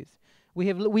values.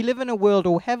 We live in a world,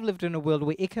 or have lived in a world,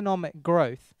 where economic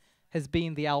growth has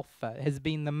been the alpha, has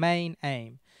been the main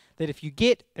aim. That if you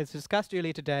get, as discussed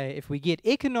earlier today, if we get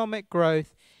economic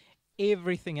growth,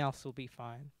 everything else will be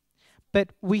fine.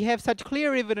 But we have such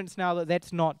clear evidence now that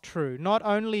that's not true. Not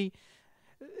only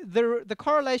the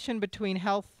correlation between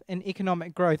health and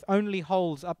economic growth only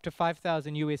holds up to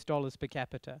 $5,000 per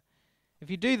capita. If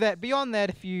you do that, beyond that,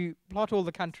 if you plot all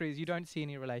the countries, you don't see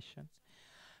any relation.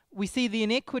 We see the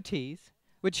inequities,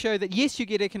 which show that yes, you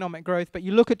get economic growth, but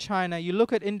you look at China, you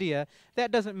look at India,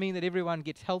 that doesn't mean that everyone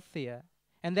gets healthier,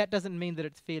 and that doesn't mean that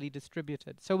it's fairly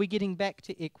distributed. So we're getting back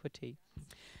to equity.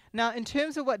 Now, in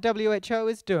terms of what WHO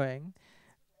is doing,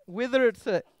 whether it's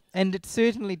and it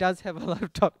certainly does have a lot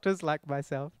of doctors like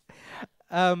myself,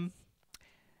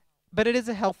 but it is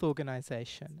a health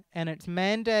organization, and its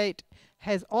mandate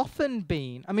has often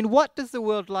been, I mean, what does the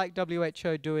world like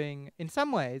WHO doing in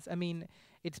some ways? I mean,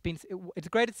 its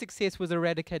greatest success was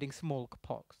eradicating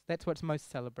smallpox. That's what's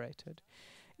most celebrated.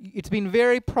 It's been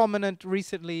very prominent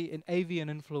recently in avian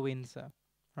influenza,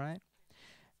 right?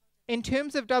 In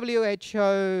terms of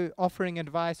WHO offering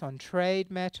advice on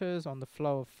trade matters, on the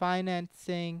flow of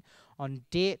financing, on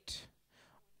debt,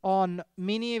 on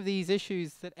many of these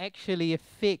issues that actually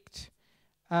affect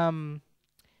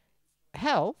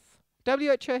health,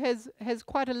 WHO has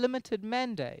quite a limited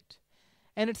mandate.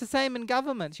 And it's the same in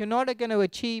governments. You're not going to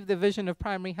achieve the vision of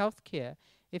primary health care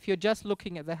if you're just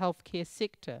looking at the healthcare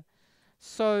sector.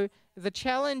 So the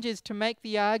challenge is to make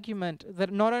the argument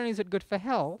that not only is it good for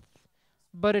health,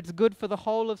 but it's good for the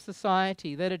whole of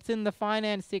society, that it's in the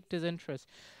finance sector's interest,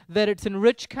 that it's in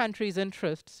rich countries'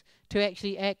 interests to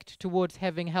actually act towards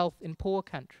having health in poor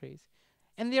countries.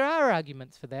 And there are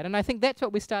arguments for that, and I think that's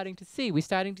what we're starting to see. We're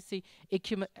starting to see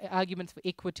arguments for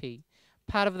equity.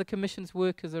 Part of the Commission's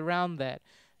work is around that.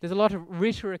 There's a lot of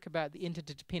rhetoric about the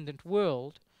interdependent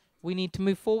world. We need to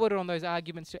move forward on those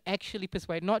arguments to actually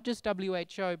persuade not just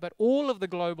WHO, but all of the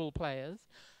global players,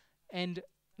 and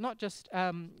not just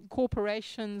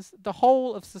corporations, the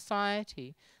whole of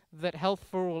society, that health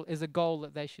for all is a goal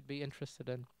that they should be interested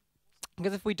in.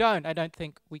 Because if we don't, I don't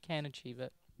think we can achieve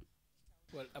it.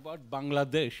 Well, about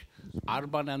Bangladesh,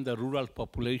 urban and the rural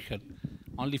population,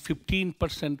 only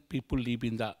 15% people live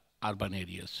in the urban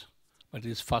areas, but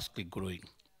it is fastly growing.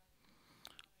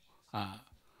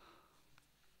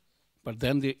 But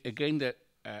then again,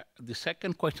 the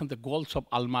second question, the goals of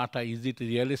Almaty, is it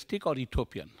realistic or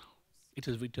utopian? It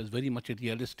is very much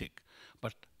realistic.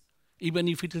 But even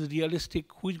if it is realistic,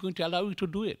 who is going to allow you to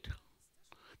do it?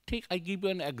 I give you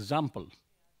an example.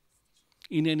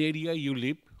 In an area you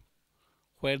live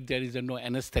where there is no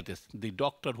anesthetist, the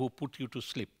doctor who put you to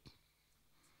sleep.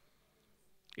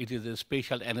 It is a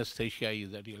special anesthesia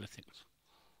is the real thing.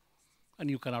 And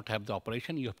you cannot have the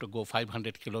operation, you have to go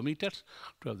 500 kilometers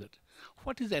to have that.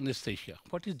 What is anesthesia?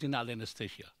 What is general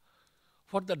anesthesia?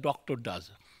 What the doctor does,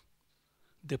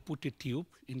 they put a tube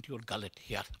into your gullet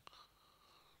here.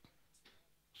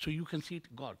 So you can see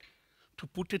it, God. To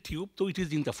put a tube, though it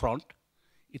is in the front,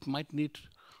 it might need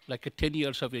like 10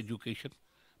 years of education,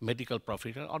 medical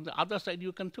profession. On the other side,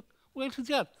 you can well, it's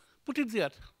there, put it there.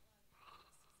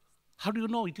 How do you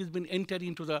know it has been entered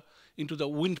into the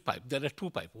windpipe? There are two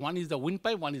pipes. One is the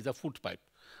windpipe, one is the foot pipe.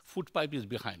 Foot pipe is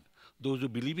behind. Those who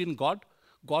believe in God,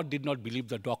 God did not believe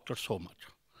the doctor so much.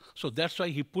 So that's why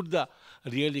he put the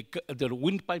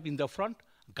windpipe in the front,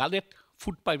 gullet,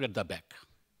 foot pipe at the back.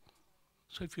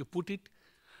 So if you put it,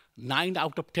 9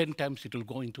 out of 10 times it will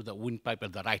go into the windpipe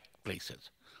at the right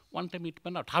places. One time it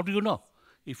may not. How do you know?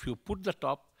 If you put the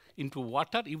top into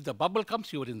water, if the bubble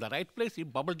comes, you are in the right place.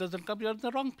 If bubble doesn't come, you are in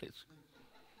the wrong place.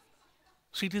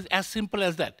 So it is as simple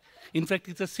as that. In fact,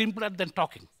 it's simpler than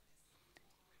talking.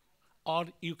 Or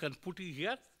you can put it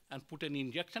here and put an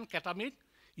injection, ketamine.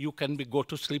 You can go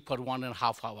to sleep for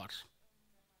 1.5 hours.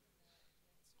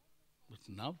 But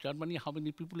now Germany, how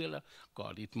many people are?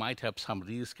 God, it might have some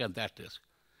risk and that risk.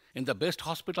 In the best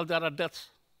hospital, there are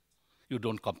deaths. You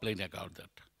don't complain about that.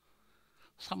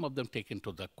 Some of them taken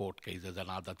to the court cases and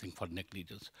other thing for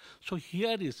negligence. So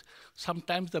here is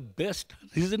sometimes the best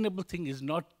reasonable thing is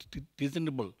not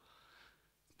reasonable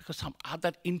because some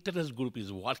other interest group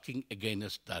is working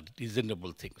against the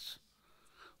reasonable things.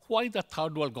 Why the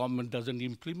third world government doesn't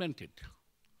implement it?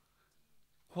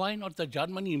 Why not the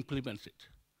Germany implements it?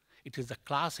 It is the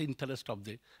class interest of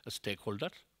the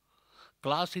stakeholders,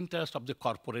 class interest of the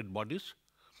corporate bodies,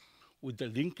 with the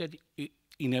linkage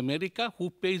in America, who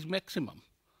pays maximum?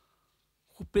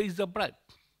 Who pays the bribe?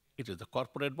 It is the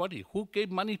corporate body. Who gave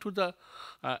money to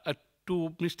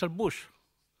Mr. Bush?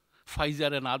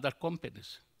 Pfizer and other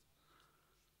companies.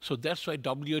 So that's why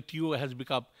WTO has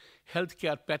become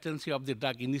healthcare patency of the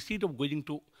drug. Instead of going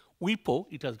to WIPO,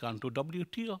 it has gone to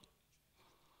WTO.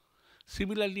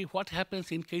 Similarly, what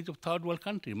happens in case of third world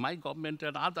country, my government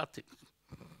and other things?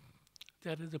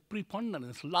 There is a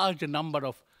preponderance, large number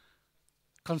of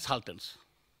consultants.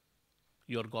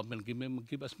 Your government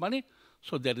give us money,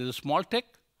 so there is a small tech,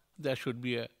 there should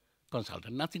be a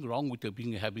consultant. Nothing wrong with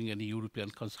having any European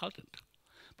consultant.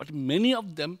 But many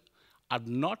of them are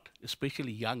not,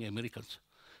 especially young Americans,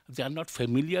 they are not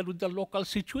familiar with the local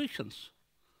situations.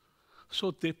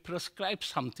 So they prescribe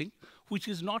something which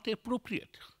is not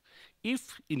appropriate.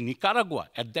 If in Nicaragua,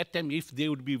 at that time, if they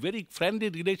would be very friendly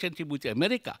relationship with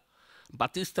America,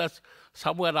 Batistas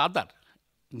somewhere or other,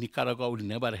 Nicaragua would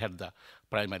never have the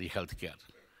primary health care.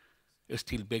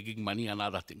 Still begging money and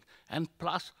other things. And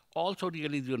plus, also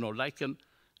really, you know, like a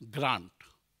grant,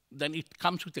 then it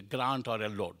comes with a grant or a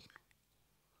loan.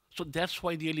 So that's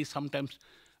why really sometimes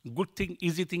good thing,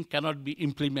 easy thing cannot be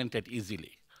implemented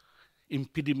easily.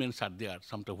 Impediments are there,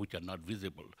 sometimes which are not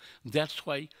visible. That's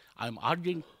why I'm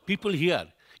urging people here,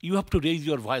 you have to raise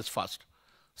your voice first.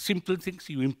 Simple things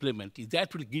you implement.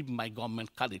 That will give my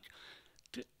government courage.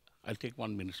 I'll take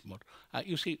 1 minute more.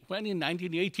 You see, when in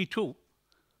 1982,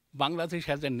 Bangladesh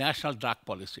has a national drug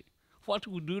policy.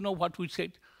 Do you know what we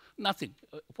said? Nothing.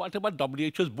 Whatever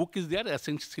WHO's book is there,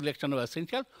 selection of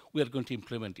essentials, we are going to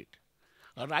implement it.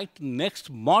 Right next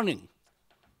morning,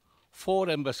 4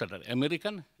 ambassadors,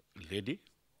 American, lady,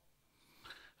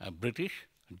 British,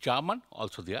 German,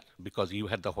 also there, because you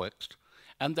had the West,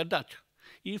 and the Dutch.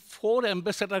 If 4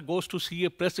 ambassadors goes to see a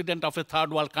president of a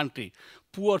third world country,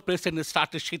 poor president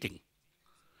started shitting.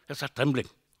 He started trembling.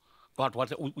 God,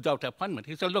 without appointment.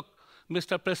 He said, look,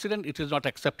 Mr. President, it is not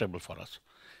acceptable for us.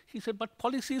 He said, but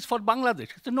policy is for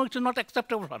Bangladesh. He said, no, it is not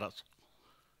acceptable for us.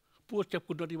 Poor chap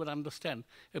could not even understand.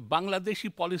 A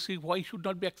Bangladeshi policy, why should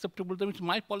not be acceptable to them? It's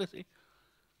my policy.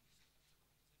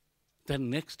 Then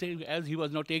next day, as he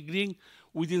was not agreeing,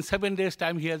 within 7 days'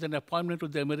 time, he has an appointment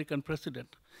with the American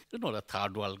president. You know the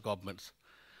third world governments.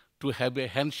 To have a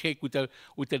handshake with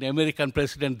an American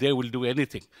president, they will do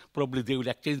anything. Probably they will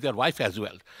exchange their wife as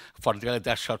well. For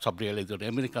that sorts of realization.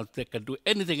 Americans, they can do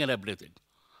anything and everything.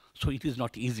 So it is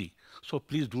not easy. So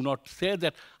please do not say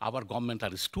that our government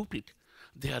are stupid.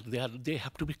 They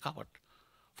have to be covered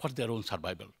for their own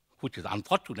survival, which is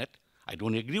unfortunate. I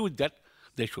don't agree with that.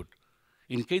 They should.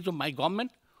 In case of my government,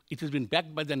 it has been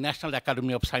backed by the National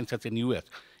Academy of Sciences in US.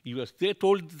 They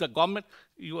told the government,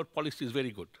 your policy is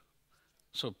very good.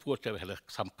 So poor chap had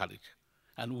some courage.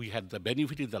 And we had the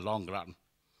benefit in the long run.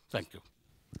 Thank you.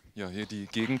 Ja, hier die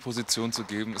Gegenposition zu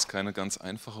geben, ist keine ganz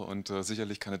einfache und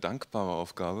sicherlich keine dankbare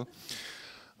Aufgabe.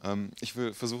 Ich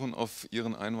will versuchen, auf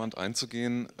Ihren Einwand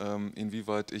einzugehen,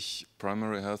 inwieweit ich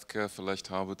Primary Healthcare vielleicht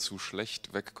habe zu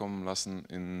schlecht wegkommen lassen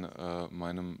in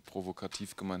meinem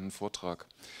provokativ gemeinten Vortrag.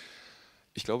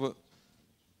 Ich glaube,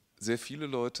 sehr viele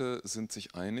Leute sind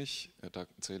sich einig, da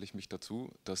zähle ich mich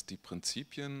dazu, dass die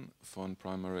Prinzipien von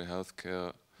Primary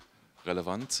Healthcare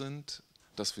relevant sind,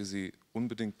 dass wir sie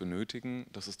unbedingt benötigen.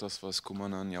 Das ist das, was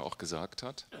Kumanan ja auch gesagt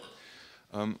hat.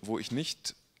 Wo ich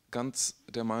nicht ganz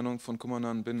der Meinung von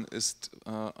Kumanan bin, ist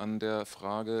an der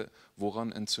Frage,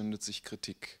 woran entzündet sich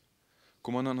Kritik.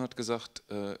 Kumanan hat gesagt,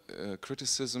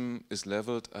 criticism is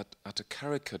leveled at a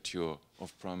caricature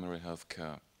of primary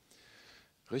healthcare.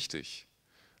 Richtig.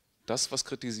 Das, was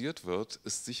kritisiert wird,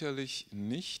 ist sicherlich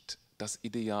nicht das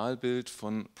Idealbild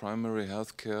von Primary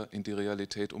Healthcare in die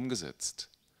Realität umgesetzt.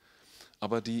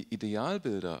 Aber die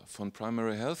Idealbilder von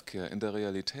Primary Healthcare in der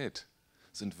Realität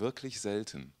sind wirklich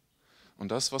selten. Und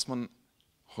das, was man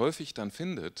häufig dann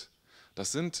findet,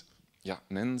 das sind, ja,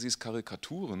 nennen Sie es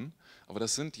Karikaturen, aber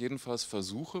das sind jedenfalls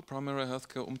Versuche, Primary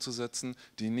Healthcare umzusetzen,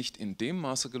 die nicht in dem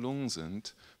Maße gelungen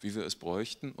sind, wie wir es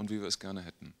bräuchten und wie wir es gerne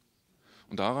hätten.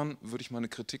 Und daran würde ich meine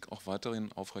Kritik auch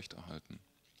weiterhin aufrechterhalten.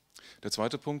 Der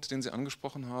zweite Punkt, den Sie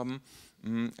angesprochen haben,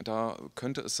 da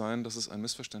könnte es sein, dass es ein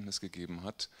Missverständnis gegeben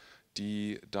hat.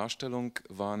 Die Darstellung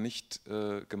war nicht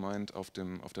gemeint auf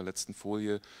der letzten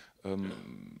Folie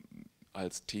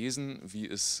als Thesen, wie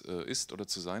es ist oder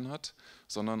zu sein hat,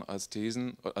 sondern als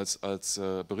Thesen, als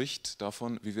Bericht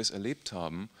davon, wie wir es erlebt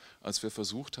haben, als wir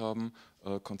versucht haben,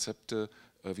 Konzepte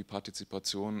wie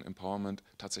Partizipation, Empowerment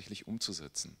tatsächlich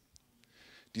umzusetzen.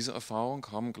 Diese Erfahrung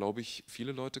haben, glaube ich,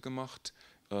 viele Leute gemacht,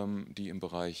 die im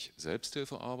Bereich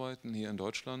Selbsthilfe arbeiten, hier in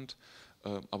Deutschland.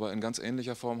 Aber in ganz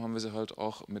ähnlicher Form haben wir sie halt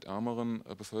auch mit ärmeren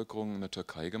Bevölkerungen in der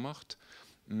Türkei gemacht.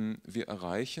 Wir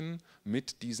erreichen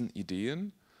mit diesen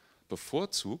Ideen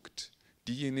bevorzugt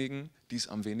diejenigen, die es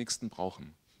am wenigsten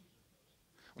brauchen.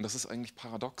 Und das ist eigentlich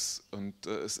paradox und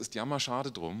es ist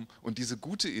jammerschade drum. Und diese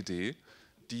gute Idee,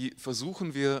 die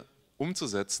versuchen wir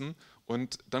umzusetzen.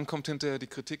 Und dann kommt hinterher die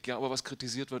Kritik, ja, aber was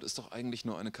kritisiert wird, ist doch eigentlich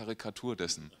nur eine Karikatur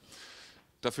dessen.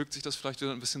 Da fügt sich das vielleicht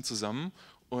wieder ein bisschen zusammen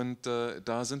und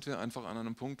da sind wir einfach an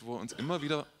einem Punkt, wo wir uns immer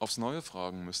wieder aufs Neue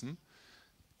fragen müssen,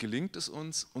 gelingt es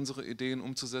uns, unsere Ideen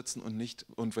umzusetzen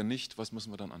und wenn nicht, was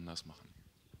müssen wir dann anders machen?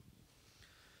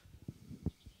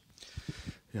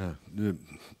 Ja,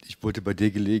 ich wollte bei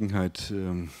der Gelegenheit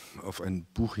auf ein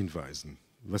Buch hinweisen,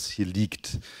 was hier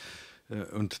liegt.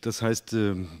 Und das heißt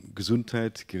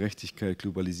Gesundheit, Gerechtigkeit,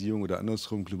 Globalisierung oder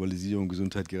andersrum, Globalisierung,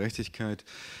 Gesundheit, Gerechtigkeit.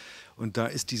 Und da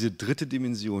ist diese dritte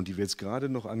Dimension, die wir jetzt gerade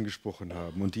noch angesprochen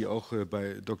haben und die auch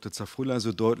bei Dr. Zafrullah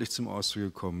so deutlich zum Ausdruck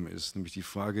gekommen ist, nämlich die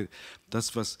Frage,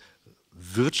 das, was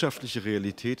wirtschaftliche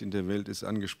Realität in der Welt ist,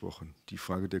 angesprochen, die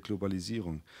Frage der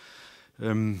Globalisierung.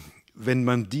 Wenn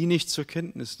man die nicht zur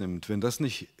Kenntnis nimmt, wenn das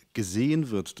nicht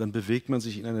gesehen wird, dann bewegt man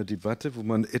sich in einer Debatte, wo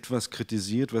man etwas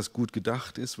kritisiert, was gut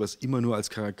gedacht ist, was immer nur als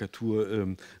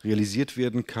Karikatur realisiert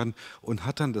werden kann und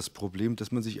hat dann das Problem,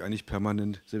 dass man sich eigentlich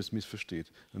permanent selbst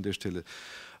missversteht an der Stelle.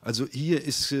 Also hier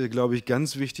ist, glaube ich,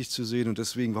 ganz wichtig zu sehen und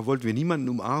deswegen wollten wir niemanden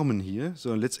umarmen hier,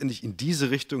 sondern letztendlich in diese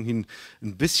Richtung hin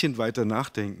ein bisschen weiter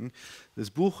nachdenken.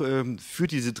 Das Buch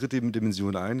führt diese dritte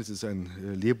Dimension ein. Es ist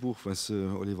ein Lehrbuch, was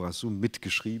Oliver Razum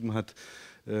mitgeschrieben hat.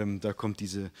 Da kommt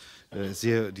diese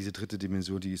dritte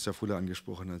Dimension, die Zafrullah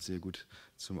angesprochen hat, sehr gut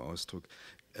zum Ausdruck.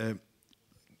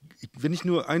 Wenn ich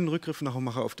nur einen Rückgriff noch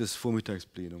mache auf das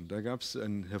Vormittagsplenum, da gab es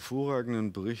einen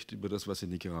hervorragenden Bericht über das, was in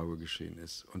Nicaragua geschehen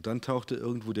ist. Und dann tauchte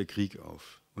irgendwo der Krieg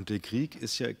auf. Und der Krieg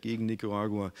ist ja gegen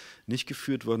Nicaragua nicht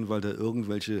geführt worden, weil da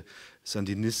irgendwelche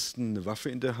Sandinisten eine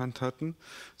Waffe in der Hand hatten,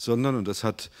 sondern, und das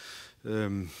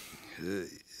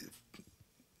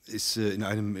ist in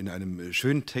einem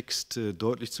schönen Text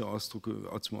deutlich zum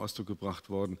Ausdruck gebracht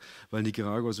worden, weil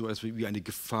Nicaragua so etwas wie eine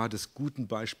Gefahr des guten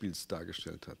Beispiels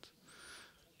dargestellt hat.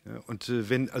 Ja, und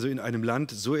wenn also in einem Land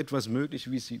so etwas möglich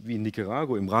ist wie in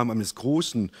Nicaragua im Rahmen eines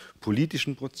großen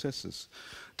politischen Prozesses,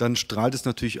 dann strahlt es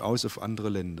natürlich aus auf andere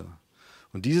Länder.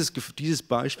 Und dieses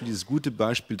Beispiel, dieses gute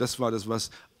Beispiel, das war das,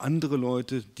 was andere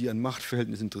Leute, die an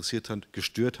Machtverhältnissen interessiert haben,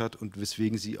 gestört hat und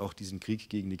weswegen sie auch diesen Krieg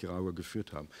gegen Nicaragua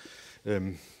geführt haben.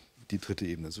 Die dritte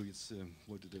Ebene. So, jetzt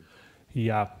wollte der.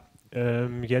 Ja,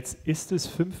 jetzt ist es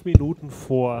 5 Minuten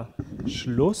vor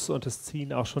Schluss und es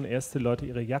ziehen auch schon erste Leute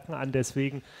ihre Jacken an.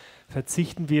 Deswegen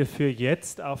verzichten wir für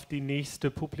jetzt auf die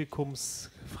nächste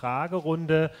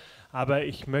Publikumsfragerunde. Aber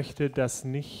ich möchte das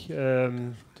nicht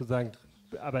sozusagen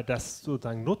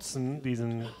nutzen,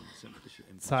 diesen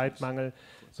Zeitmangel,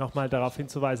 nochmal darauf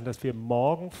hinzuweisen, dass wir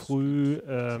morgen früh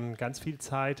ganz viel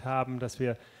Zeit haben, dass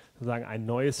wir sozusagen ein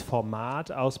neues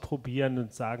Format ausprobieren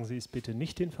und sagen Sie es bitte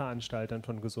nicht den Veranstaltern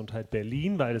von Gesundheit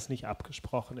Berlin, weil es nicht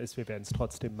abgesprochen ist. Wir werden es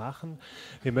trotzdem machen.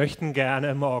 Wir möchten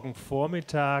gerne morgen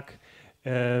Vormittag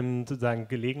sozusagen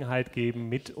Gelegenheit geben,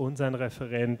 mit unseren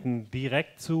Referenten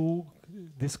direkt zu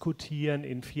diskutieren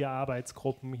in 4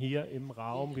 Arbeitsgruppen hier im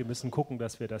Raum. Wir müssen gucken,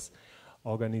 dass wir das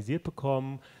organisiert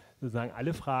bekommen. Sozusagen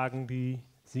alle Fragen, die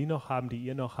Sie noch haben, die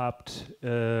ihr noch habt,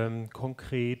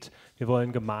 konkret. Wir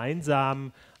wollen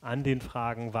gemeinsam an den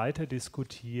Fragen weiter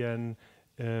diskutieren.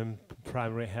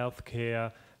 Primary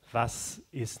Healthcare, was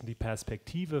ist die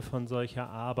Perspektive von solcher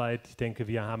Arbeit? Ich denke,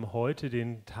 wir haben heute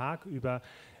den Tag über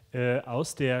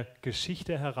aus der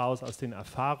Geschichte heraus, aus den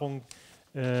Erfahrungen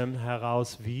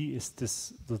heraus, wie ist es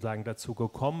sozusagen dazu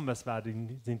gekommen,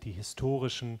 sind die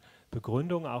historischen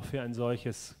Begründungen auch für ein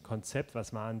solches Konzept,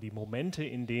 was waren die Momente,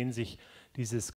 in denen sich dieses